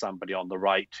grabbed by somebody on the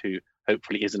right who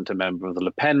hopefully isn't a member of the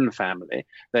Le Pen family.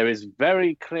 There is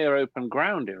very clear open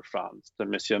ground in France to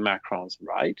Monsieur Macron's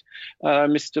right.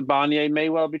 Mr. Barnier may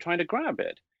well be trying to grab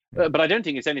it. But I don't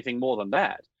think it's anything more than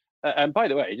that. And by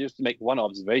the way, just to make one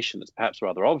observation that's perhaps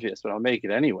rather obvious, but I'll make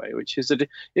it anyway, which is that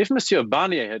if Monsieur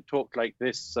Barnier had talked like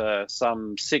this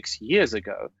some 6 years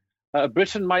ago,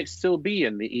 Britain might still be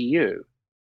in the EU.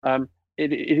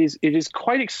 It is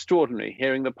quite extraordinary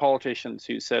hearing the politicians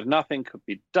who said nothing could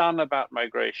be done about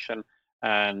migration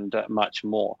and much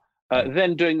more,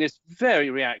 then doing this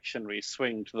very reactionary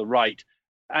swing to the right.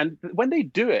 And when they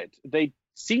do it, they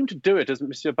seem to do it, as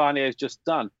Monsieur Barnier has just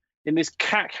done, in this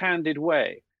cack-handed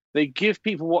way. They give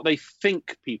people what they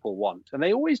think people want, and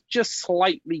they always just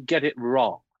slightly get it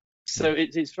wrong. So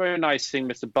it's very nice seeing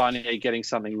Mr. Barnier getting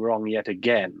something wrong yet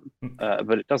again,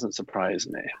 but it doesn't surprise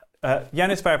me.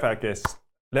 Yanis Varoufakis,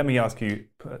 let me ask you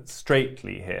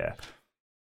straightly here.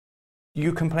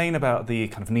 You complain about the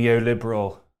kind of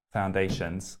neoliberal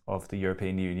foundations of the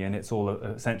European Union. It's all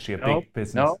essentially a big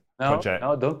business project.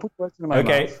 No, don't put words in my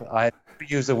mouth. I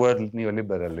use the word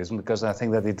neoliberalism because I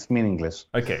think that it's meaningless.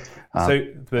 Okay.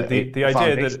 But the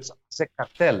idea that it's a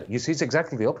cartel. You see, it's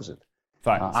exactly the opposite.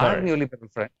 Fine. I have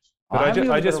neoliberal friends. But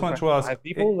I just want to ask. I have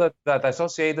people that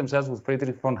associate themselves with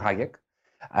Friedrich von Hayek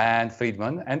and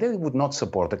Friedman, and they would not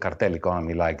support a cartel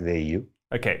economy like the EU.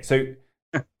 Okay, so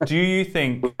do you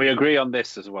think... We agree on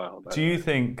this as well. Do you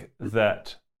think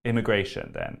that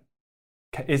immigration then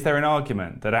is there an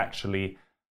argument that actually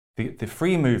the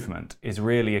free movement is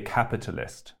really a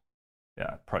capitalist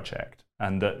project,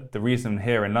 and that the reason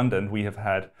here in London we have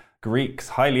had Greeks,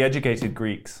 highly educated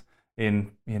Greeks,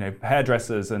 in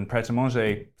hairdressers and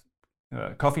pret-a-manger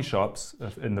coffee shops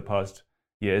in the past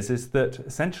years is that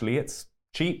essentially it's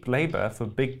cheap labor for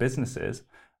big businesses,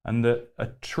 and that a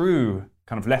true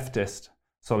kind of leftist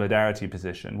solidarity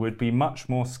position would be much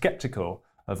more skeptical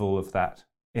of all of that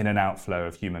in and outflow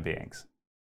of human beings.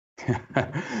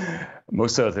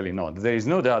 Most certainly not. There is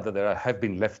no doubt that there have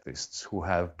been leftists who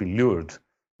have been lured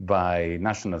by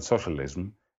national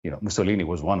socialism. Mussolini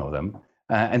was one of them,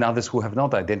 and others who have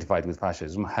not identified with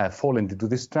fascism have fallen into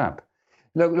this trap.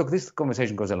 Look, this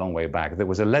conversation goes a long way back. There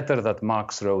was a letter that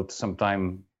Marx wrote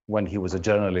sometime when he was a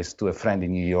journalist to a friend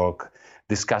in New York,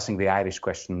 discussing the Irish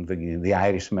question, the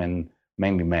Irishmen,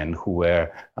 mainly men, who were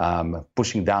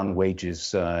pushing down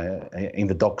wages in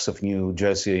the docks of New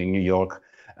Jersey, New York.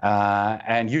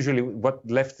 And usually what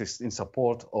leftists in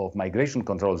support of migration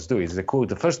controls do is they quote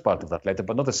the first part of that letter,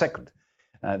 but not the second.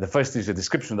 The first is a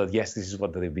description that, yes, this is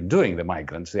what they've been doing, the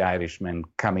migrants, the Irishmen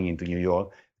coming into New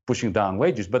York, pushing down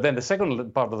wages. But then the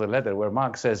second part of the letter where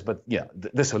Marx says, but yeah,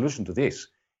 the solution to this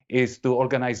is to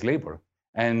organize labor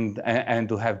and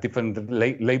to have different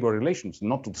labor relations,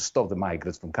 not to stop the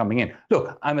migrants from coming in.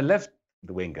 Look, I'm a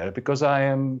left-winger because I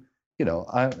am,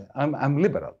 I'm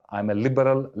liberal. I'm a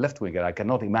liberal left-winger. I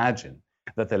cannot imagine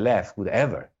that the left would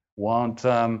ever want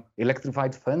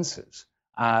electrified fences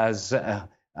as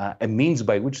a means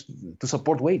by which to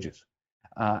support wages.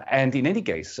 And in any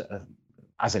case,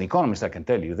 as an economist, I can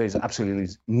tell you there's absolutely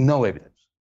no evidence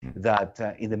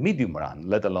that in the medium run,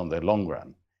 let alone the long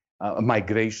run,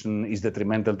 migration is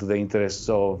detrimental to the interests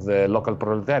of the local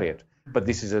proletariat. But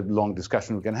this is a long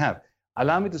discussion we can have.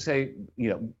 Allow me to say,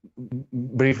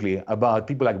 briefly about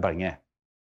people like Barnier,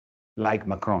 like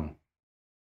Macron.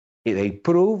 They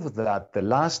prove that the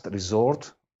last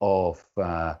resort of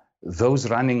those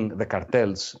running the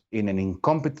cartels in an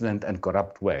incompetent and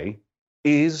corrupt way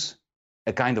is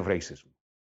a kind of racism.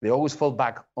 They always fall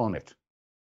back on it.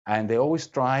 And they always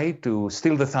try to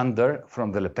steal the thunder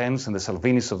from the Le Pens and the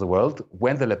Salvinis of the world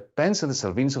when the Le Pens and the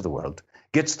Salvinis of the world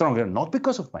get stronger, not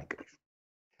because of migration,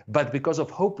 but because of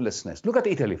hopelessness. Look at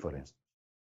Italy, for instance.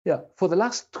 Yeah, for the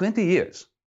last 20 years,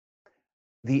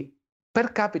 the per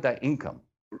capita income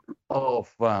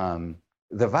of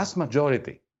the vast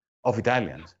majority of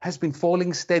Italians has been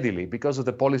falling steadily because of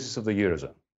the policies of the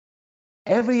Eurozone.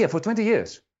 Every year, for 20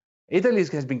 years, Italy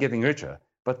has been getting richer,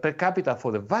 but per capita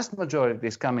for the vast majority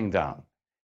is coming down.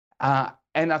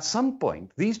 And at some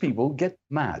point, these people get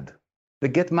mad. They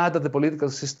get mad at the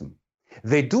political system.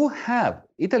 They do have,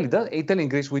 Italy and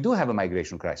Greece, we do have a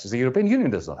migration crisis. The European Union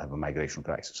does not have a migration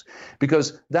crisis.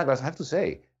 Because, Douglas, I have to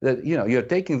say that you're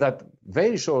taking that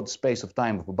very short space of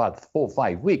time of about 4 or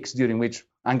 5 weeks during which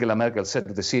Angela Merkel said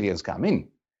that the Syrians come in,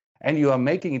 and you are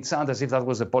making it sound as if that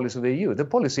was the policy of the EU. The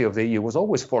policy of the EU was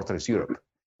always Fortress Europe.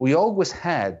 We always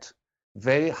had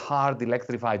very hard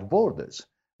electrified borders,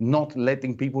 not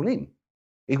letting people in.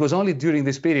 It was only during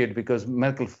this period because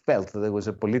Merkel felt that there was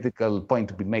a political point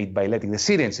to be made by letting the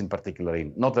Syrians in particular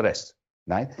in, not the rest,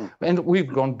 right? And we've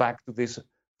gone back to this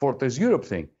Fortress Europe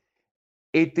thing.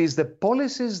 It is the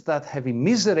policies that have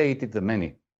immiserated the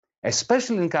many,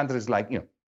 especially in countries like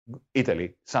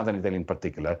Italy, southern Italy in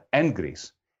particular, and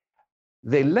Greece.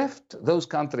 They left those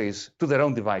countries to their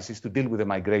own devices to deal with the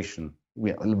migration,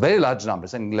 very large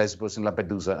numbers, and Lesbos and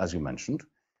Lampedusa, as you mentioned.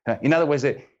 In other words,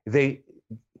 they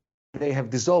have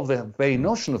dissolved the very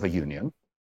notion of a union.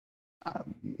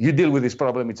 You deal with this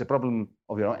problem, it's a problem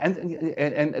of your own.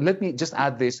 And let me just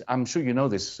add this, I'm sure you know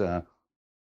this,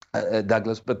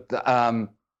 Douglas, but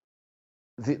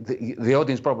the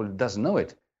audience probably doesn't know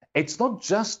it. It's not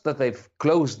just that they've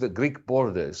closed the Greek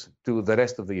borders to the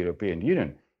rest of the European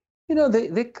Union.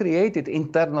 They created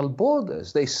internal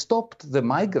borders. They stopped the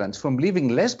migrants from leaving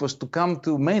Lesbos to come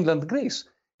to mainland Greece.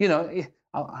 I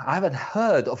haven't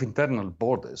heard of internal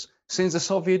borders since the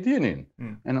Soviet Union,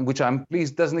 and which I'm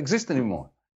pleased doesn't exist anymore.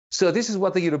 So this is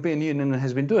what the European Union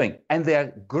has been doing. And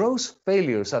their gross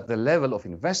failures at the level of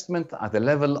investment, at the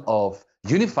level of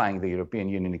unifying the European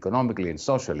Union economically and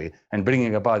socially, and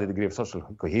bringing about a degree of social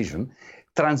cohesion,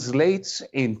 translates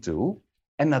into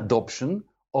an adoption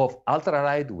of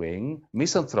ultra-right-wing,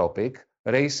 misanthropic,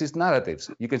 racist narratives.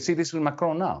 You can see this with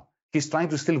Macron now. He's trying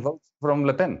to steal votes from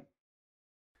Le Pen.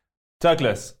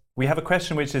 Douglas, we have a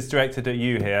question which is directed at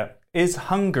you here. Is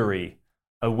Hungary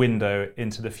a window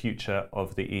into the future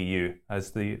of the EU?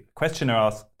 As the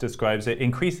questioner describes it,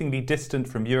 increasingly distant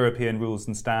from European rules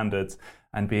and standards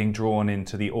and being drawn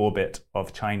into the orbit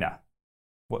of China.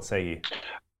 What say you?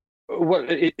 Well,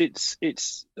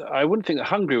 it's. I wouldn't think that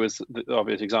Hungary was the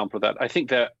obvious example of that. I think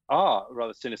there are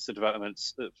rather sinister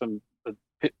developments from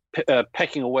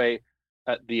pecking away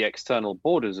at the external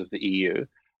borders of the EU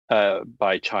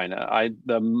by China.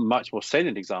 The much more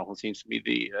salient example seems to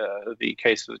be the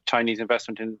case of Chinese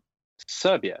investment in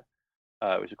Serbia,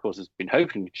 which of course has been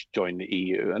hoping to join the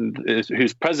EU, and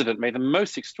whose president made the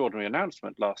most extraordinary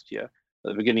announcement last year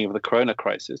at the beginning of the Corona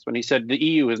crisis, when he said the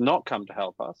EU has not come to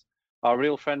help us. Our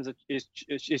real friends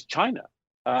is China.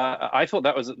 I thought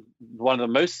that was one of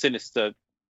the most sinister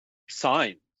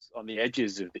signs on the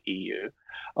edges of the EU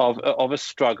of a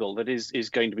struggle that is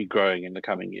going to be growing in the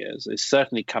coming years. It's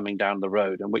certainly coming down the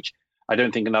road, and which I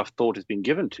don't think enough thought has been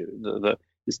given to.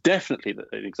 It's definitely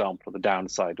an example of the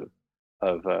downside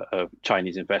of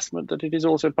Chinese investment, that it is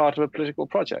also part of a political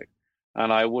project.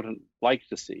 And I wouldn't like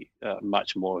to see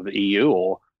much more of the EU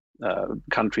or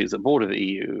countries that border the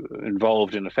EU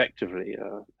involved in effectively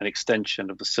an extension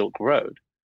of the Silk Road.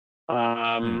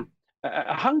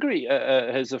 Hungary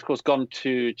has, of course, gone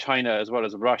to China as well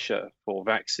as Russia for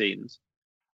vaccines.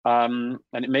 And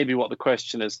it may be what the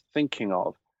question is thinking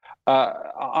of.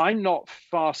 I'm not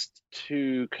fast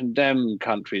to condemn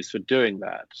countries for doing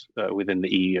that within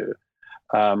the EU.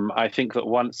 I think that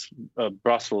once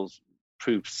Brussels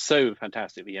proved so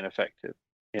fantastically ineffective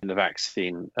in the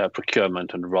vaccine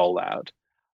procurement and rollout,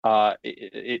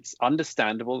 it's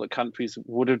understandable that countries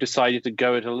would have decided to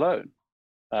go it alone,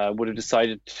 would have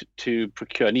decided to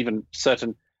procure, and even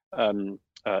certain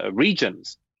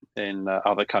regions in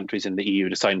other countries in the EU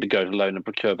deciding to go it alone and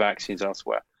procure vaccines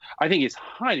elsewhere. I think it's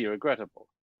highly regrettable,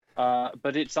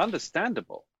 but it's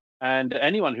understandable. And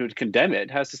anyone who would condemn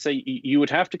it has to say you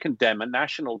would have to condemn a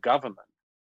national government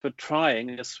for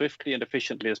trying as swiftly and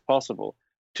efficiently as possible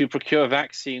to procure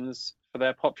vaccines for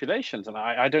their populations. And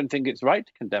I don't think it's right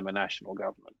to condemn a national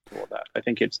government for that. I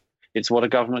think it's what a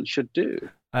government should do.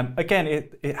 Again,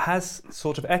 it has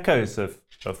sort of echoes of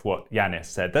what Yanis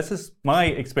said. This is my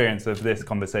experience of this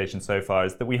conversation so far,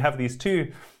 is that we have these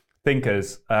two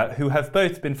thinkers who have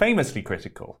both been famously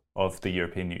critical of the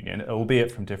European Union,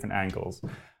 albeit from different angles.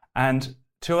 And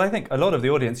to, I think, a lot of the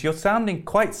audience, you're sounding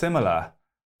quite similar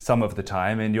some of the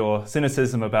time in your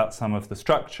cynicism about some of the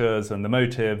structures and the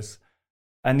motives.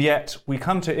 And yet we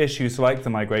come to issues like the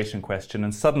migration question,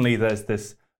 and suddenly there's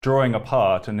this drawing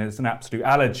apart, and there's an absolute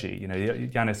allergy. You know,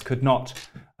 Yanis could not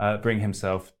bring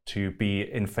himself to be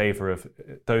in favor of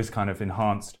those kind of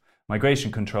enhanced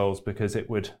migration controls because it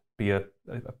would be it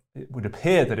would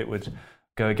appear that it would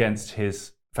go against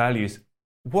his values.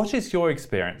 What is your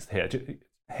experience here?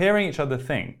 Hearing each other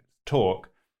talk,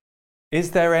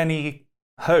 is there any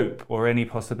hope or any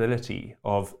possibility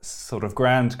of sort of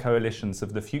grand coalitions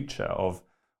of the future, of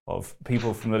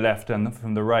people from the left and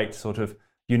from the right sort of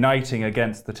uniting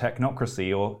against the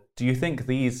technocracy? Or do you think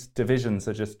these divisions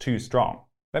are just too strong?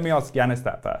 Let me ask Yanis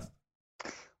that first.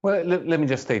 Well, let me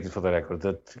just state it for the record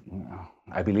that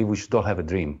I believe we should all have a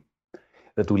dream,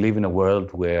 that we live in a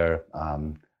world where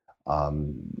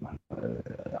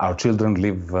our children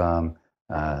live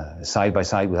side by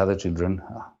side with other children,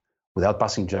 without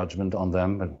passing judgment on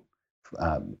them,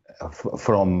 on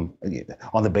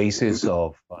the basis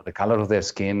of the color of their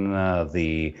skin,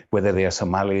 whether they are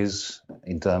Somalis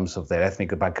in terms of their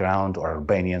ethnic background, or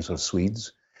Albanians or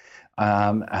Swedes,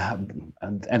 and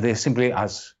they're simply,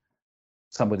 as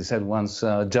somebody said once,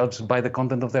 judged by the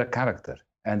content of their character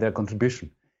and their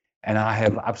contribution. And I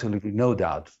have absolutely no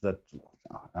doubt that,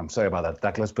 I'm sorry about that,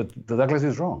 Douglas, but Douglas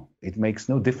is wrong. It makes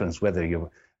no difference whether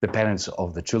the parents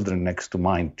of the children next to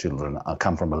my children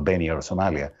come from Albania or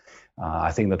Somalia.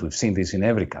 I think that we've seen this in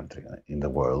every country in the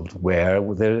world where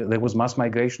there was mass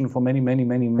migration for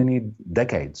many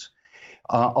decades.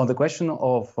 On the question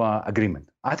of agreement,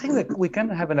 I think that we can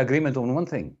have an agreement on one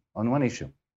thing, on one issue,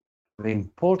 the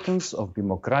importance of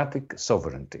democratic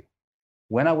sovereignty.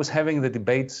 When I was having the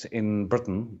debates in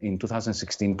Britain in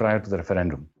 2016 prior to the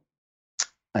referendum,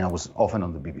 and I was often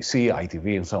on the BBC,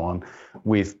 ITV, and so on,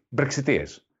 with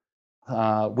Brexiteers,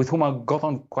 with whom I got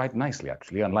on quite nicely,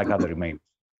 actually, unlike other Remainers.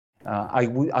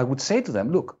 I would say to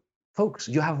them, look, folks,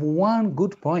 you have one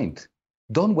good point.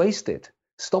 Don't waste it.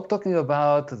 Stop talking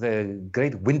about the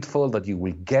great windfall that you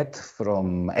will get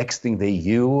from exiting the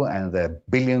EU and the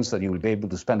billions that you will be able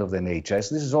to spend on the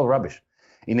NHS. This is all rubbish.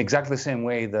 In exactly the same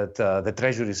way that the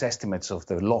Treasury's estimates of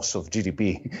the loss of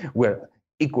GDP were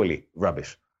equally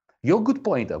rubbish. Your good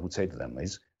point, I would say to them,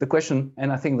 is the question,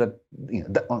 and I think that,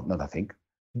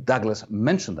 Douglas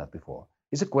mentioned that before,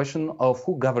 is a question of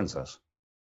who governs us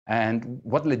and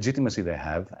what legitimacy they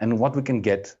have and what we can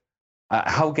get,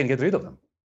 how we can get rid of them.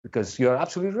 Because you're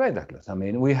absolutely right, Douglas. I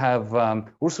mean, we have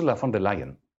Ursula von der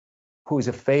Leyen, who is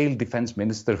a failed defense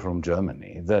minister from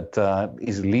Germany, that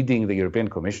is leading the European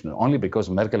Commission only because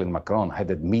Merkel and Macron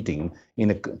had a meeting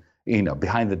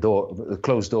behind the door,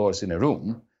 closed doors in a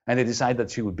room, and they decided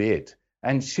that she would be it.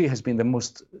 And she has been the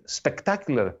most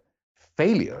spectacular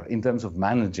failure in terms of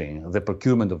managing the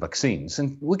procurement of vaccines,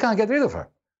 and we can't get rid of her.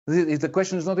 The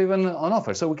question is not even on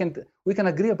offer, so we can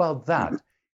agree about that.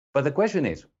 But the question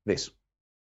is this,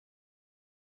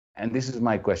 and this is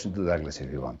my question to Douglas,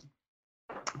 if you want.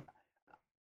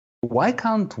 Why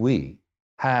can't we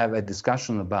have a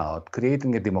discussion about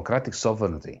creating a democratic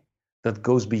sovereignty that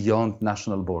goes beyond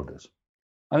national borders?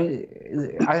 I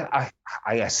mean,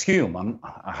 I assume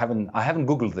I haven't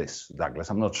Googled this, Douglas.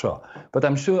 I'm not sure, but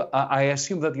I'm sure I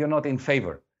assume that you're not in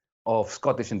favor of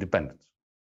Scottish independence.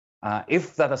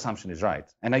 If that assumption is right,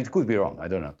 and I could be wrong, I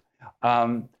don't know.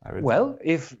 Well,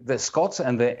 if the Scots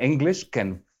and the English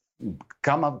can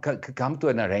come to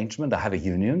an arrangement, have a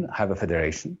union, have a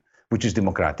federation, which is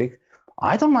democratic,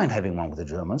 I don't mind having one with the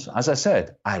Germans. As I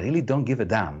said, I really don't give a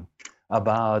damn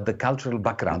about the cultural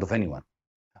background of anyone.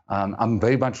 I'm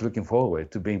very much looking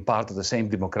forward to being part of the same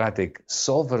democratic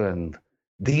sovereign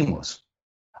demos,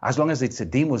 as long as it's a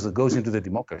demos that goes into the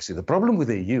democracy. The problem with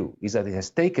the EU is that it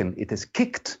has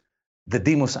kicked the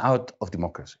demos out of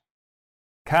democracy.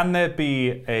 Can there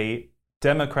be a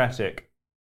democratic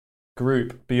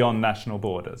group beyond national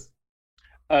borders?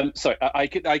 Sorry, I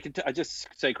just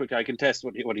say quickly, I contest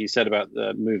what he said about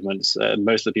the movements.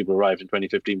 Most of the people who arrived in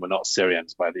 2015 were not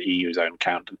Syrians by the EU's own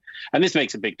count. And this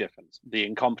makes a big difference. The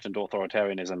incompetent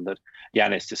authoritarianism that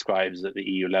Yanis describes at the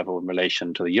EU level in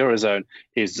relation to the Eurozone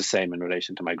is the same in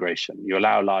relation to migration. You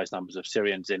allow large numbers of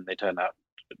Syrians in, they turn out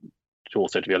to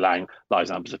also to be allowing large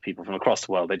numbers of people from across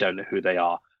the world. They don't know who they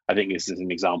are. I think this is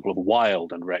an example of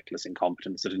wild and reckless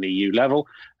incompetence at an EU level,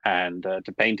 and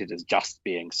to paint it as just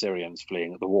being Syrians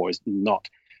fleeing the war is not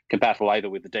compatible either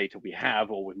with the data we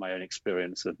have or with my own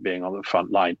experience of being on the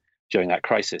front line during that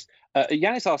crisis.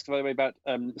 Yanis asked, by the way, about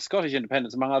Scottish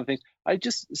independence, among other things. I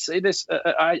just say this,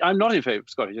 I'm not in favour of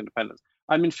Scottish independence.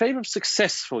 I'm in favour of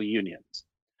successful unions.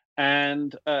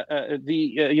 And the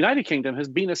United Kingdom has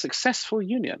been a successful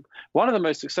union, one of the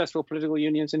most successful political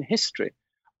unions in history.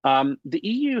 The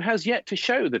EU has yet to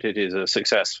show that it is a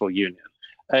successful union,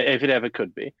 if it ever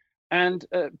could be. And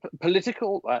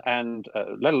political and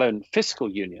let alone fiscal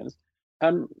unions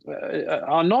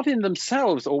are not in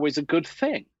themselves always a good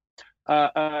thing.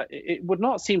 It would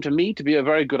not seem to me to be a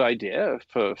very good idea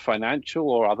for financial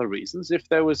or other reasons if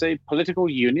there was a political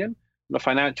union, a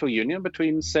financial union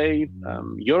between, say,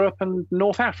 Europe and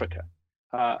North Africa.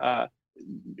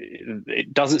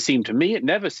 It doesn't seem to me, it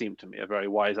never seemed to me a very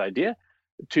wise idea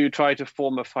to try to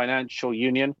form a financial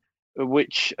union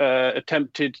which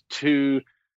attempted to,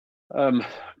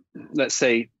 let's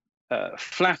say,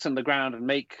 flatten the ground and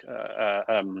make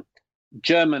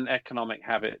German economic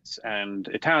habits and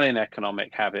Italian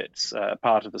economic habits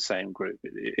part of the same group.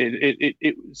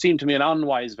 It seemed to me an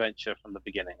unwise venture from the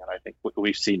beginning, and I think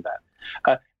we've seen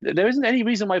that. There isn't any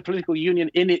reason why political union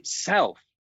in itself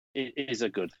is a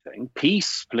good thing.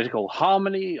 Peace, political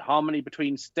harmony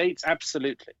between states,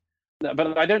 absolutely.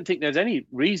 But I don't think there's any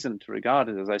reason to regard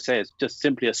it, as I say, as just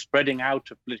simply a spreading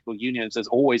out of political unions as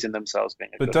always in themselves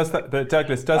being a good thing. But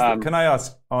Douglas, can I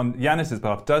ask on Yanis's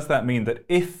behalf, does that mean that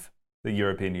if the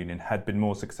European Union had been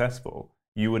more successful,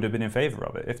 you would have been in favour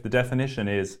of it? If the definition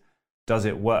is, does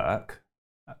it work?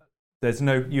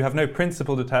 You have no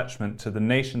principled attachment to the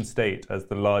nation state as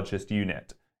the largest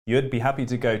unit. You'd be happy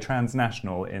to go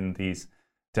transnational in these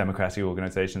democratic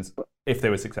organisations if they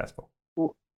were successful.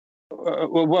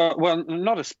 Well,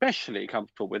 not especially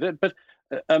comfortable with it, but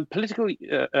political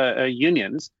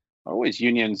unions are always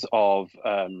unions of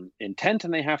intent,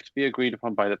 and they have to be agreed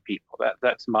upon by the people.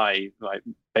 That's my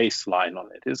baseline on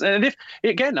it. And if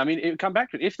again, I mean, it would come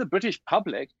back to it. If the British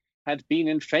public had been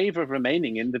in favour of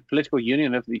remaining in the political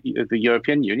union of the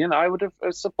European Union, I would have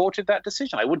supported that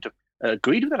decision. I wouldn't have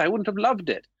agreed with it. I wouldn't have loved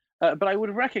it, but I would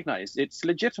have recognised its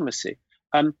legitimacy.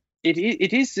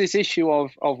 It is this issue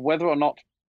of whether or not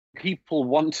people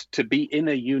want to be in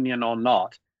a union or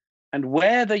not, and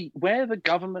where the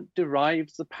government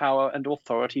derives the power and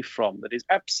authority from, that is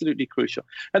absolutely crucial.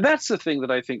 And that's the thing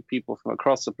that I think people from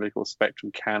across the political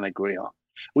spectrum can agree on.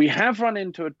 We have run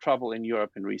into a trouble in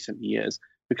Europe in recent years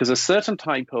because a certain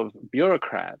type of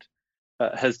bureaucrat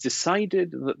has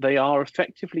decided that they are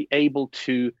effectively able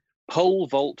to pole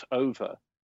vault over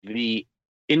the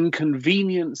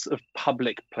inconvenience of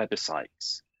public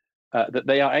plebiscites, that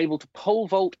they are able to pole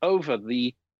vault over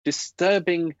the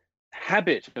disturbing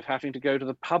habit of having to go to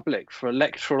the public for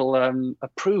electoral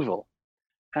approval.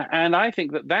 And I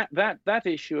think that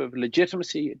issue of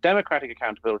legitimacy, democratic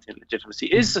accountability and legitimacy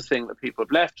is the thing that people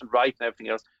of left and right and everything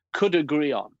else could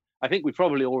agree on. I think we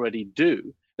probably already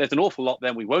do. There's an awful lot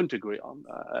then we won't agree on,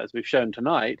 as we've shown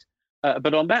tonight.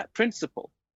 But on that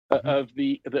principle of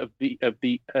the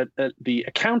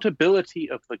accountability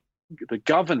of the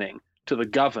governing to the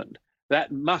governed,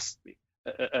 that must be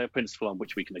a principle on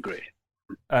which we can agree.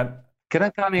 Can I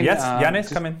come in? Yes,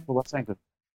 Yanis, come in. For 1 second.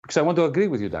 Because I want to agree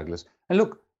with you, Douglas. And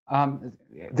look,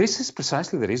 this is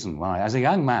precisely the reason why, as a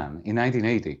young man in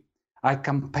 1980, I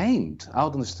campaigned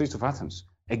out on the streets of Athens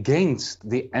against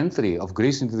the entry of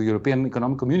Greece into the European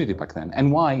Economic Community back then,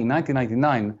 and why in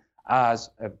 1999, as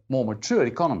a more mature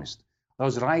economist, I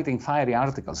was writing fiery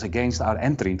articles against our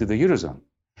entry into the Eurozone.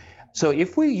 So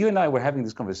if you and I were having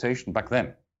this conversation back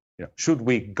then, should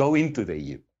we go into the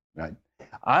EU, right?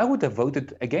 I would have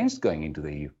voted against going into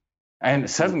the EU, and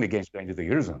certainly against going to the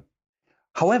Eurozone.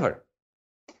 However,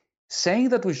 saying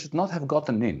that we should not have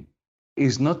gotten in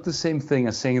is not the same thing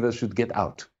as saying that we should get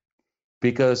out,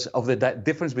 because of the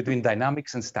difference between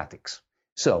dynamics and statics.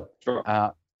 So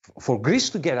for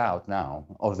Greece to get out now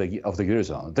of the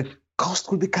Eurozone, the cost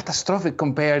would be catastrophic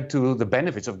compared to the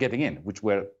benefits of getting in, which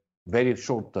were very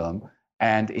short term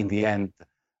and in the end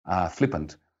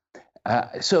flippant.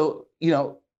 So,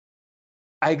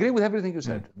 I agree with everything you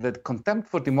said, that contempt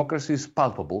for democracy is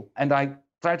palpable. And I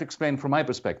try to explain from my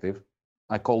perspective,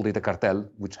 I called it a cartel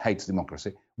which hates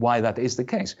democracy, why that is the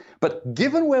case. But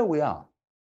given where we are,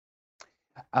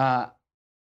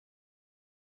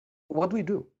 what do we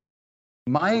do?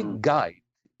 My guide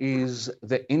is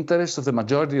the interest of the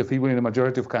majority of people in the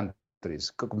majority of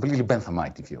countries, completely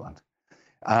Benthamite, if you want.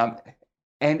 And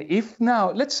if now,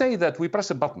 let's say that we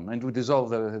press a button and we dissolve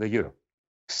the euro,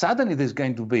 suddenly there's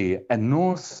going to be a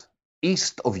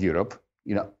northeast of Europe,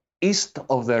 east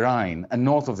of the Rhine and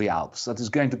north of the Alps, that is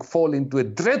going to fall into a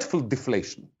dreadful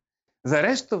deflation. The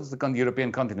rest of the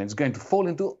European continent is going to fall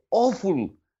into awful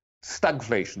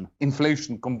stagflation,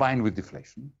 inflation combined with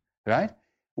deflation, right?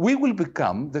 We will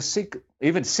become the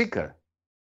even sicker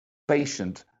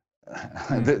patient,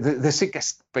 the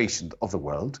sickest patient of the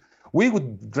world. We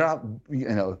would drag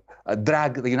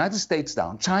the United States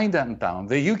down, China down,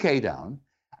 the UK down.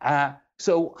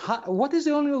 So what is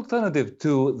the only alternative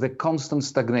to the constant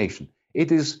stagnation?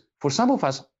 It is, for some of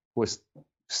us who are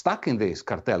stuck in this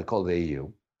cartel called the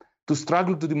EU, to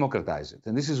struggle to democratize it.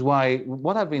 And this is why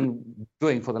what I've been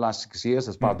doing for the last 6 years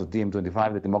as part of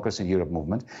DiEM25, the Democracy in Europe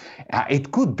movement,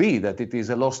 it could be that it is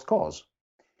a lost cause.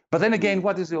 But then again,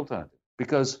 what is the alternative?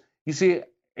 Because, you see,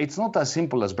 it's not as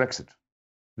simple as Brexit.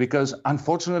 Because,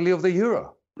 unfortunately, of the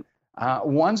euro.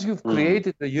 Once you've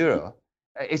created the euro,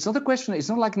 it's not a question, it's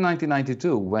not like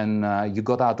 1992 when you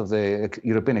got out of the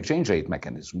European exchange rate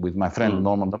mechanism with my friend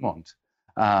Norman Lamont,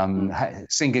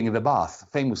 singing in the bath,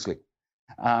 famously.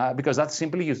 Because that's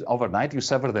simply, overnight, you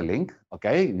sever the link,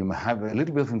 okay? You have a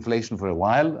little bit of inflation for a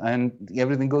while, and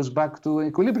everything goes back to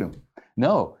equilibrium.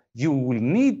 No, you will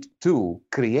need to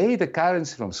create a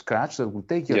currency from scratch that will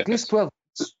take you at least 12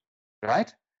 months,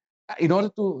 right? In order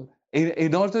to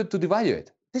devalue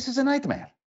it. This is a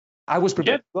nightmare. I was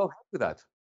prepared to go ahead with that.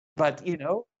 But,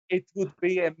 it would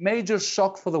be a major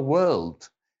shock for the world.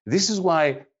 This is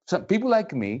why some people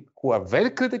like me, who are very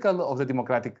critical of the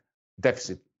democratic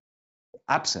deficit,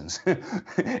 absence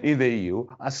in the EU,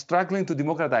 are struggling to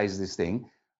democratize this thing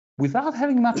without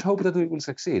having much hope that we will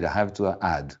succeed, I have to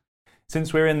add.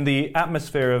 Since we're in the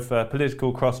atmosphere of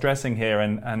political cross-dressing here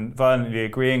and violently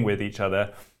agreeing with each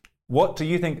other, what do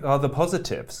you think are the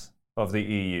positives of the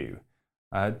EU?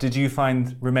 Did you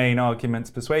find Remain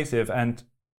arguments persuasive? And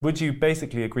would you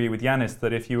basically agree with Yanis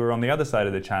that if you were on the other side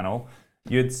of the channel,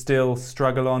 you'd still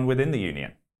struggle on within the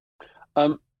Union?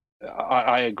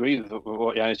 I agree with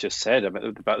what Yanis just said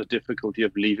about the difficulty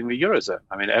of leaving the Eurozone.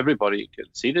 I mean, everybody can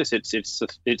see this.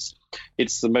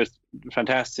 It's the most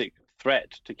fantastic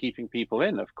threat to keeping people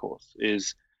in, of course,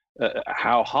 is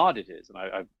how hard it is. And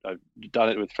I've done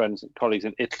it with friends and colleagues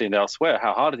in Italy and elsewhere,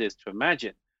 how hard it is to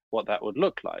imagine what that would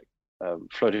look like,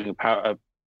 floating a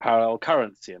parallel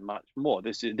currency and much more.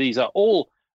 These are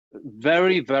all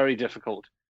very, very difficult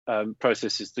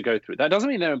processes to go through. That doesn't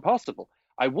mean they're impossible.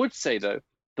 I would say, though,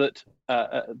 that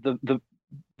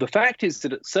the fact is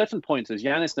that at certain points, as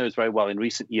Yanis knows very well in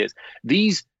recent years,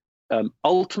 these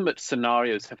ultimate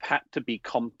scenarios have had to be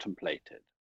contemplated.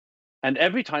 And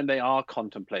every time they are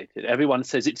contemplated, everyone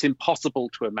says it's impossible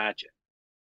to imagine.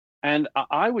 And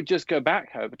I would just go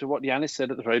back, however, to what Yanis said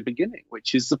at the very beginning,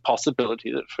 which is the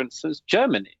possibility that, for instance,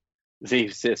 Germany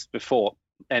leaves this before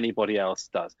anybody else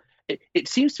does. It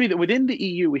seems to me that within the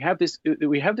EU we have this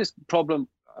problem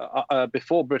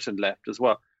before Britain left as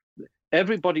well.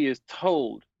 everybody is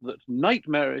told that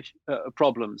nightmarish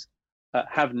problems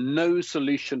have no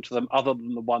solution to them other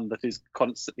than the one that is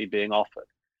constantly being offered.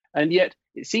 And yet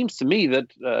it seems to me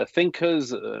that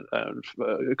thinkers,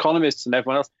 economists and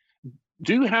everyone else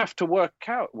do have to work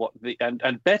out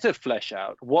and better flesh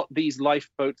out what these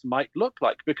lifeboats might look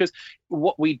like. Because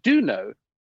what we do know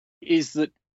is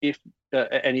that if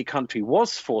any country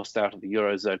was forced out of the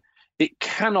Eurozone, it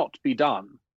cannot be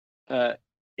done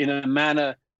in a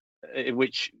manner in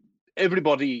which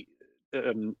everybody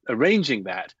arranging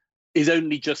that is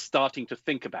only just starting to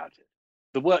think about it.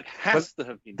 The work has to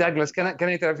have been done. Douglas, can I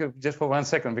interrupt you just for 1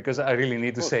 second? Because I really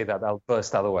need to say that. I'll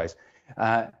burst otherwise.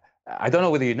 I don't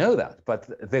know whether you know that, but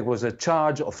there was a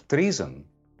charge of treason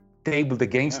tabled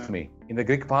against me in the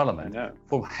Greek parliament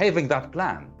for having that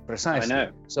plan, precisely. I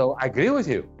know. So I agree with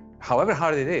you. However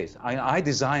hard it is, I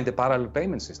designed a parallel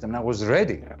payment system and I was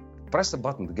ready to press the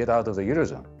button to get out of the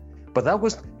Eurozone. But that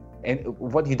was, and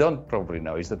what you don't probably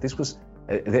know is that this was,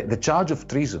 the charge of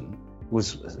treason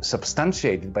was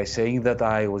substantiated by saying that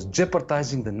I was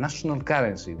jeopardizing the national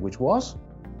currency, which was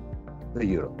the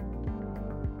euro.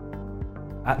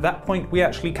 At that point, we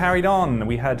actually carried on.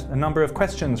 We had a number of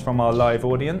questions from our live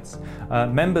audience.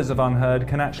 Members of Unheard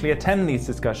can actually attend these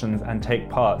discussions and take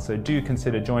part, so do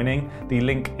consider joining. The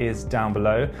link is down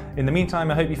below. In the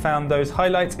meantime, I hope you found those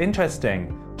highlights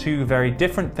interesting. Two very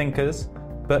different thinkers,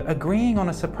 but agreeing on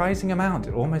a surprising amount.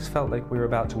 It almost felt like we were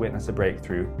about to witness a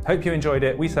breakthrough. Hope you enjoyed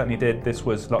it. We certainly did. This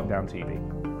was Lockdown TV.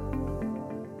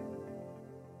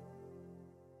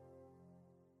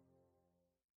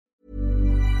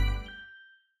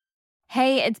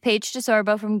 Hey, it's Paige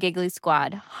DeSorbo from Giggly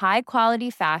Squad. High quality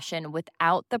fashion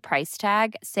without the price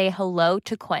tag. Say hello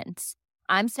to Quince.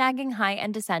 I'm snagging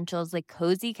high-end essentials like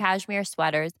cozy cashmere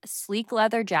sweaters, sleek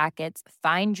leather jackets,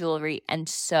 fine jewelry, and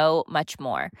so much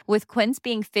more. With Quince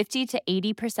being 50 to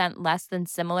 80% less than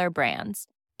similar brands.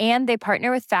 And they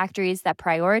partner with factories that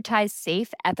prioritize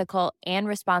safe, ethical, and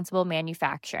responsible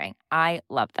manufacturing. I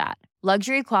love that.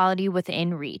 Luxury quality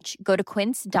within reach. Go to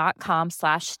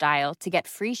quince.com/style to get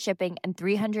free shipping and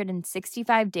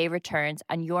 365-day returns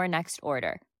on your next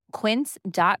order.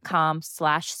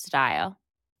 Quince.com/style.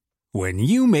 When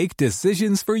you make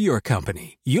decisions for your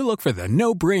company, you look for the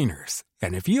no-brainers.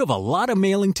 And if you have a lot of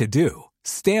mailing to do,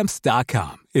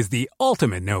 Stamps.com is the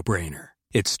ultimate no-brainer.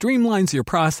 It streamlines your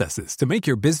processes to make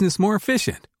your business more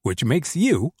efficient, which makes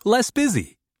you less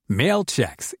busy. Mail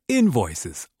checks,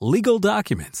 invoices, legal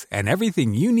documents, and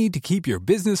everything you need to keep your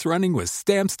business running with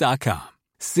Stamps.com.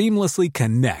 Seamlessly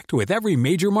connect with every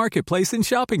major marketplace and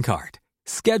shopping cart.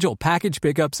 Schedule package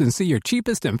pickups and see your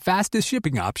cheapest and fastest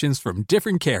shipping options from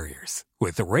different carriers.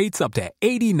 With rates up to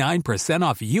 89%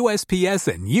 off USPS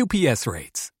and UPS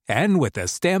rates. And with the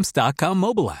Stamps.com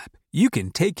mobile app, you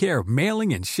can take care of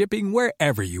mailing and shipping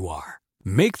wherever you are.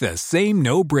 Make the same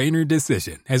no-brainer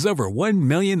decision as over 1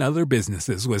 million other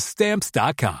businesses with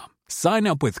Stamps.com. Sign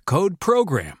up with code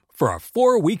PROGRAM for a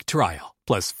 4-week trial,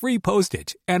 plus free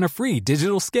postage and a free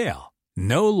digital scale.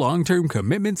 No long-term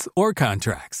commitments or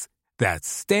contracts. That's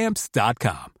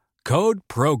Stamps.com. Code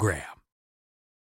PROGRAM.